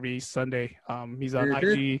show every Sunday. He's on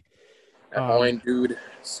IG. Hawaiian Dude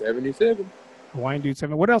 77. Hawaiian Dude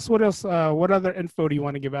 7. What else? What other info do you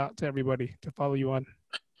want to give out to everybody to follow you on?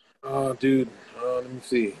 Dude, let me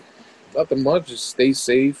see. Nothing much. Just stay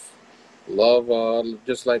safe. Love,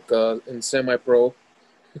 just like in semi-pro.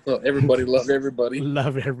 Everybody love everybody.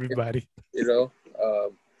 Love everybody.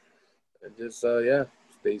 Just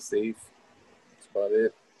stay safe. That's about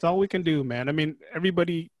it. It's all we can do, man. I mean,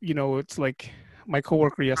 everybody, it's like my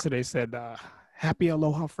coworker yesterday said, happy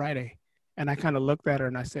Aloha Friday. And I kind of looked at her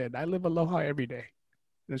and I said, I live Aloha every day.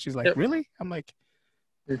 And she's like, really? I'm like,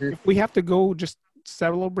 if we have to go just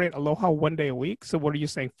celebrate Aloha one day a week. So what are you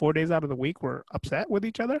saying? 4 days out of the week, we're upset with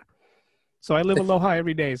each other? So I live Aloha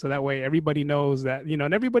every day. So that way everybody knows that,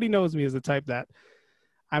 and everybody knows me as the type that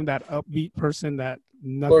I'm that upbeat person that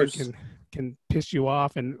nothing can piss you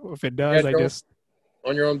off. And if it does, I just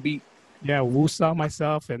on your own beat. Yeah. Woo-saw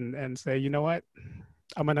myself and say, you know what?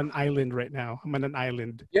 I'm on an island right now. I'm on an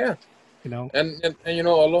island. Yeah. And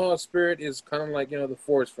Aloha spirit is kind of like, the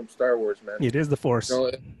Force from Star Wars, man. It is the Force.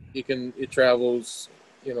 It travels,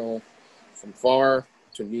 from far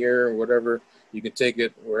to near or whatever. You can take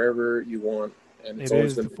it wherever you want, and it's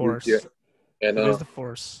always the Force. And it is the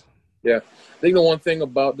Force. Yeah, I think the one thing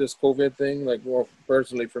about this COVID thing, like more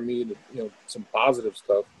personally for me, some positive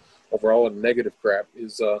stuff over all the negative crap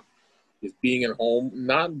is being at home,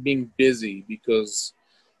 not being busy because.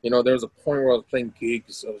 There was a point where I was playing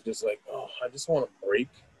gigs. I was just like, oh, I just want a break.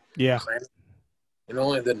 Yeah.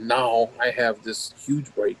 And then now I have this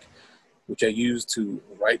huge break, which I use to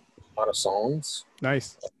write a lot of songs.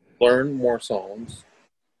 Nice. Learn more songs.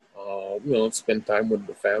 Spend time with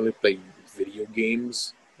the family, play video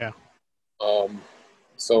games. Yeah.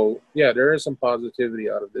 So, yeah, there is some positivity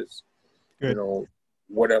out of this, Good.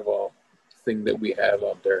 Whatever thing that we have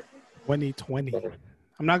out there. 2020.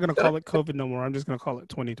 I'm not going to call it COVID no more. I'm just going to call it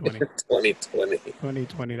 2020.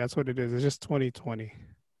 2020. That's what it is. It's just 2020.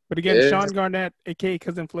 But again, Shawn Garnett, a.k.a.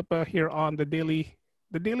 Cousin Flippa, here on the daily.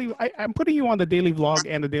 I'm putting you on the daily vlog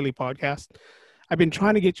and the daily podcast. I've been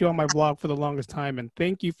trying to get you on my vlog for the longest time. And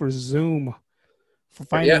thank you for Zoom for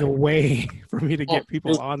finding a way for me to get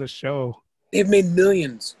people on the show. They've made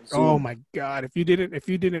millions. Zoom. Oh, my God. If you didn't,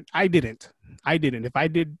 I didn't.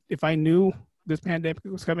 If I knew this pandemic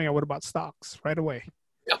was coming, I would have bought stocks right away.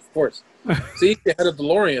 Yeah, of course. See, if you had a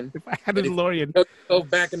DeLorean. If I had a DeLorean. So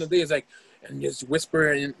back in the day, it's like, and just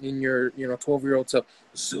whisper in your 12-year-old self,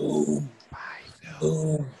 Zoom,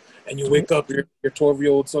 Zoom. And you wake up, your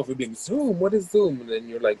 12-year-old self would be like, Zoom, what is Zoom? And then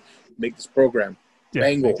you're like, make this program.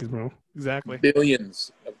 Bangle. Exactly.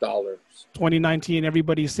 Billions of dollars. 2019,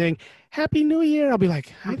 everybody's saying, Happy New Year. I'll be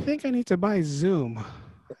like, I think I need to buy Zoom.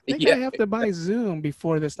 I think I have to buy Zoom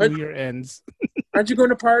before this new year ends. Aren't you going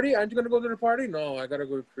to party? Aren't you going to go to the party? No, I got to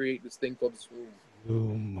go create this thing called Zoom.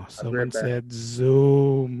 Zoom. Someone said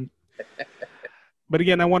Zoom. But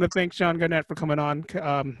again, I want to thank Shawn Garnett for coming on,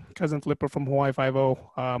 Cousin Flippa from Hawaii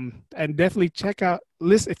Five-0. And definitely check out,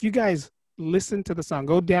 if you guys listen to the song,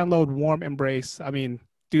 go download Warm Embrace. I mean,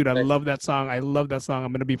 dude, I love that song. I'm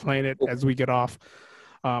going to be playing it as we get off.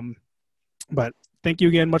 But thank you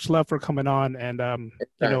again. Much love for coming on. And,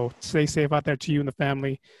 stay safe out there to you and the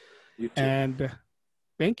family. And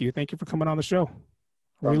thank you for coming on the show.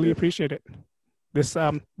 Really appreciate it. This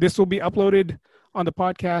will be uploaded on the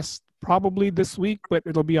podcast probably this week, but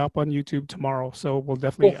it'll be up on YouTube tomorrow. So we'll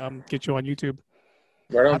definitely get you on YouTube.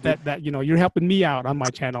 Right on. That you're helping me out on my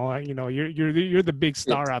channel. You're the big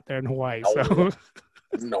star out there in Hawaii. So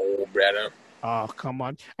no, brother. Oh, come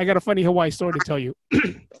on. I got a funny Hawaii story to tell you.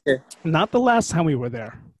 Okay. Not the last time we were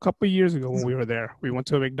there. A couple of years ago when we were there, we went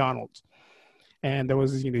to a McDonald's. And there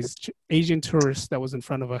was this Asian tourist that was in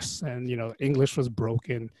front of us. And, English was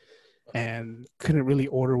broken and couldn't really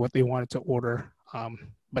order what they wanted to order.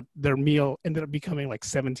 But their meal ended up becoming like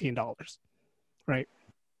 $17, right?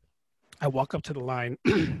 I walk up to the line,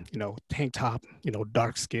 tank top,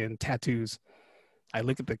 dark skin, tattoos. I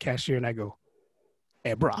look at the cashier and I go,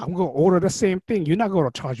 "Hey, bro, I'm going to order the same thing. You're not going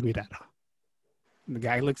to charge me that." And the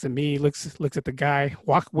guy looks at me, looks at the guy,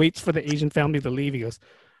 waits for the Asian family to leave. He goes,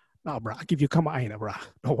 "No, bro, I'll give you kamaina, bro.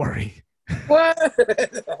 Don't worry." What?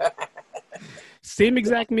 Same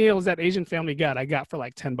exact meal as that Asian family I got for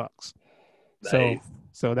like $10. Nice.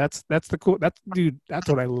 So that's the cool. That's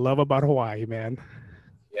what I love about Hawaii, man.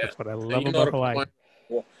 Yeah. That's what I love about Hawaii.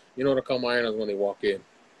 You know the kamaina is when they walk in.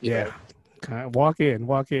 Yeah. Kind of walk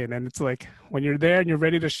in. And it's like when you're there and you're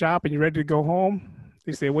ready to shop and you're ready to go home,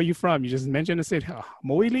 they say, "Where you from?" You just mention and say, "Oh,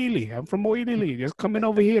 Mo'ilili. I'm from Mo'ilili. Just coming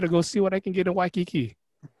over here to go see what I can get in Waikiki."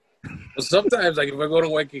 Sometimes, like, if I go to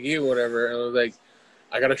Waikiki or whatever, and I was like,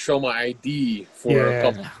 I got to show my ID for a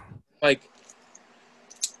couple. Like,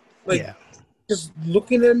 just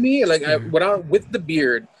looking at me, like, with the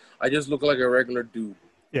beard, I just look like a regular dude.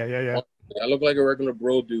 Yeah. I look like a regular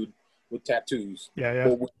bro dude with tattoos. Yeah.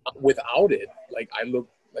 But without it, like, I look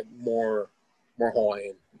like more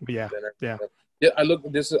Hawaiian. Yeah. I look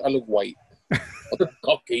white. I look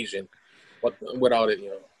Caucasian, but without it,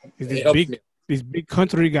 This big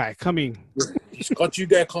country guy coming. This country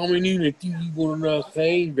guy coming in and think you gonna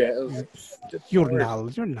say that.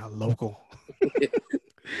 You're not local.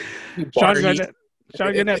 Shawn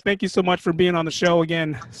Garnett, thank you so much for being on the show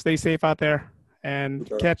again. Stay safe out there. And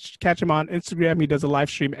catch him on Instagram. He does a live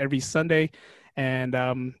stream every Sunday, and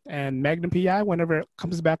Magnum PI, whenever it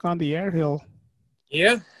comes back on the air, he'll.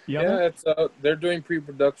 It's they're doing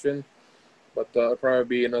pre-production, but it'll probably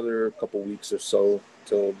be another couple weeks or so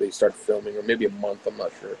till they start filming, or maybe a month. I'm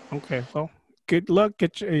not sure. Okay, well, good luck.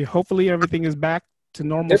 Hopefully everything is back to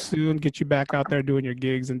normal soon. Get you back out there doing your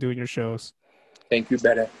gigs and doing your shows. Thank you,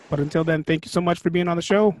 better. But until then, thank you so much for being on the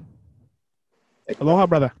show. Aloha,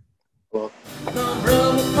 brother. Well.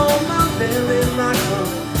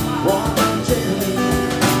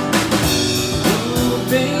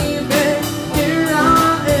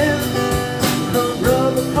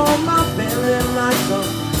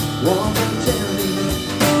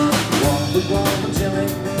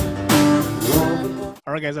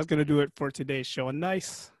 All right, guys, that's going to do it for today's show. A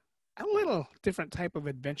little different type of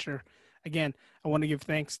adventure. Again, I want to give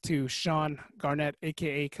thanks to Shawn Garnett,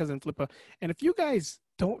 a.k.a. Cousin Flippa. And if you guys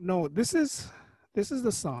don't know, this is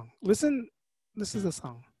the song. Listen, this is the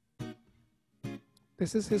song.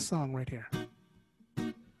 This is his song right here.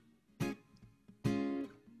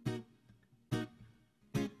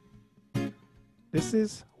 This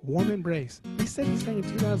is Warm Embrace. He said he sang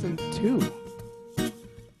in 2002.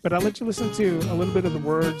 But I'll let you listen to a little bit of the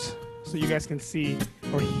words so you guys can see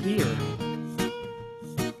or hear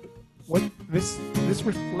what this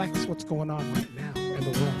reflects what's going on right now in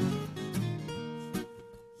the world.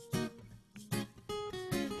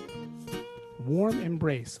 Warm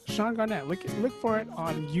Embrace. Shawn Garnett. Look for it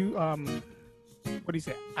on what do you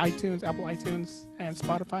say? iTunes, Apple iTunes, and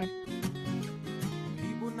Spotify.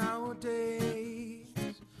 People nowadays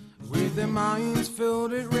with their minds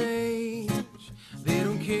filled at rage. They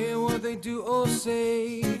don't care what they do or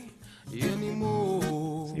say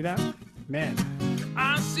anymore. See that? Man.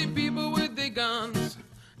 I see people with their guns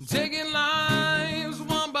taking lives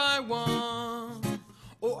one by one.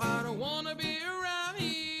 Oh, I don't want to be around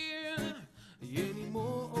here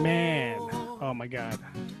anymore. Man. Oh, my God.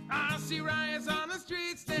 I see riots on the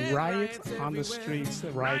streets. Riots on the streets.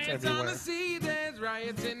 Riots everywhere. On the sea, there's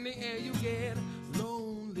riots in the air. You get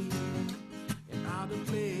lonely and out of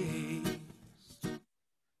place.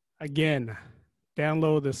 Again,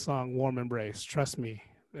 download this song, Warm Embrace. Trust me,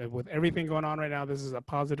 with everything going on right now, this is a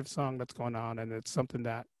positive song that's going on, and it's something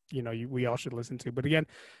that, we all should listen to. But again,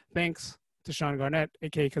 thanks to Shawn Garnett,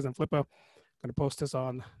 a.k.a. Cousin Flippa. I'm going to post this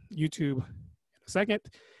on YouTube in a second.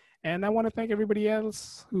 And I want to thank everybody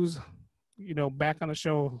else who's, back on the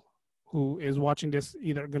show, who is watching this,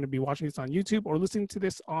 either going to be watching this on YouTube or listening to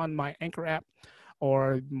this on my Anchor app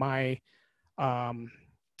or my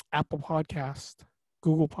Apple Podcast,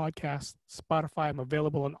 Google Podcast, Spotify. I'm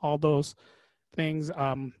available on all those things.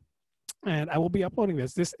 And I will be uploading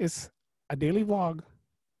this. This is a daily vlog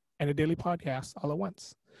and a daily podcast all at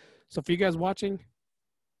once. So for you guys watching,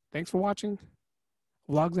 thanks for watching.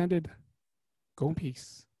 Vlog's ended. Go in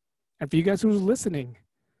peace. And for you guys who's listening,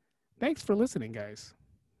 thanks for listening, guys.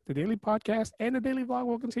 The daily podcast and the daily vlog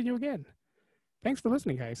will continue again. Thanks for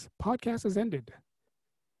listening, guys. Podcast has ended.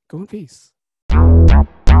 Go in peace.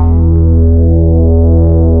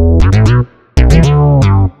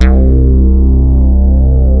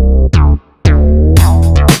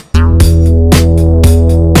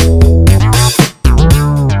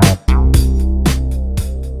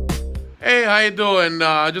 Hey, how you doing?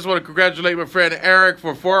 I just want to congratulate my friend Eric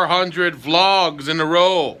for 400 vlogs in a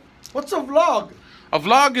row. What's a vlog? A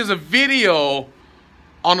vlog is a video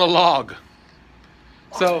on a log.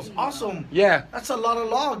 So that's awesome. Yeah. That's a lot of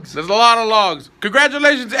logs. There's a lot of logs.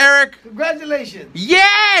 Congratulations, Eric. Congratulations.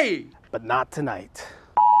 Yay! But not tonight.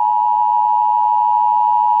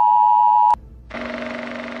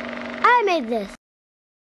 I made this.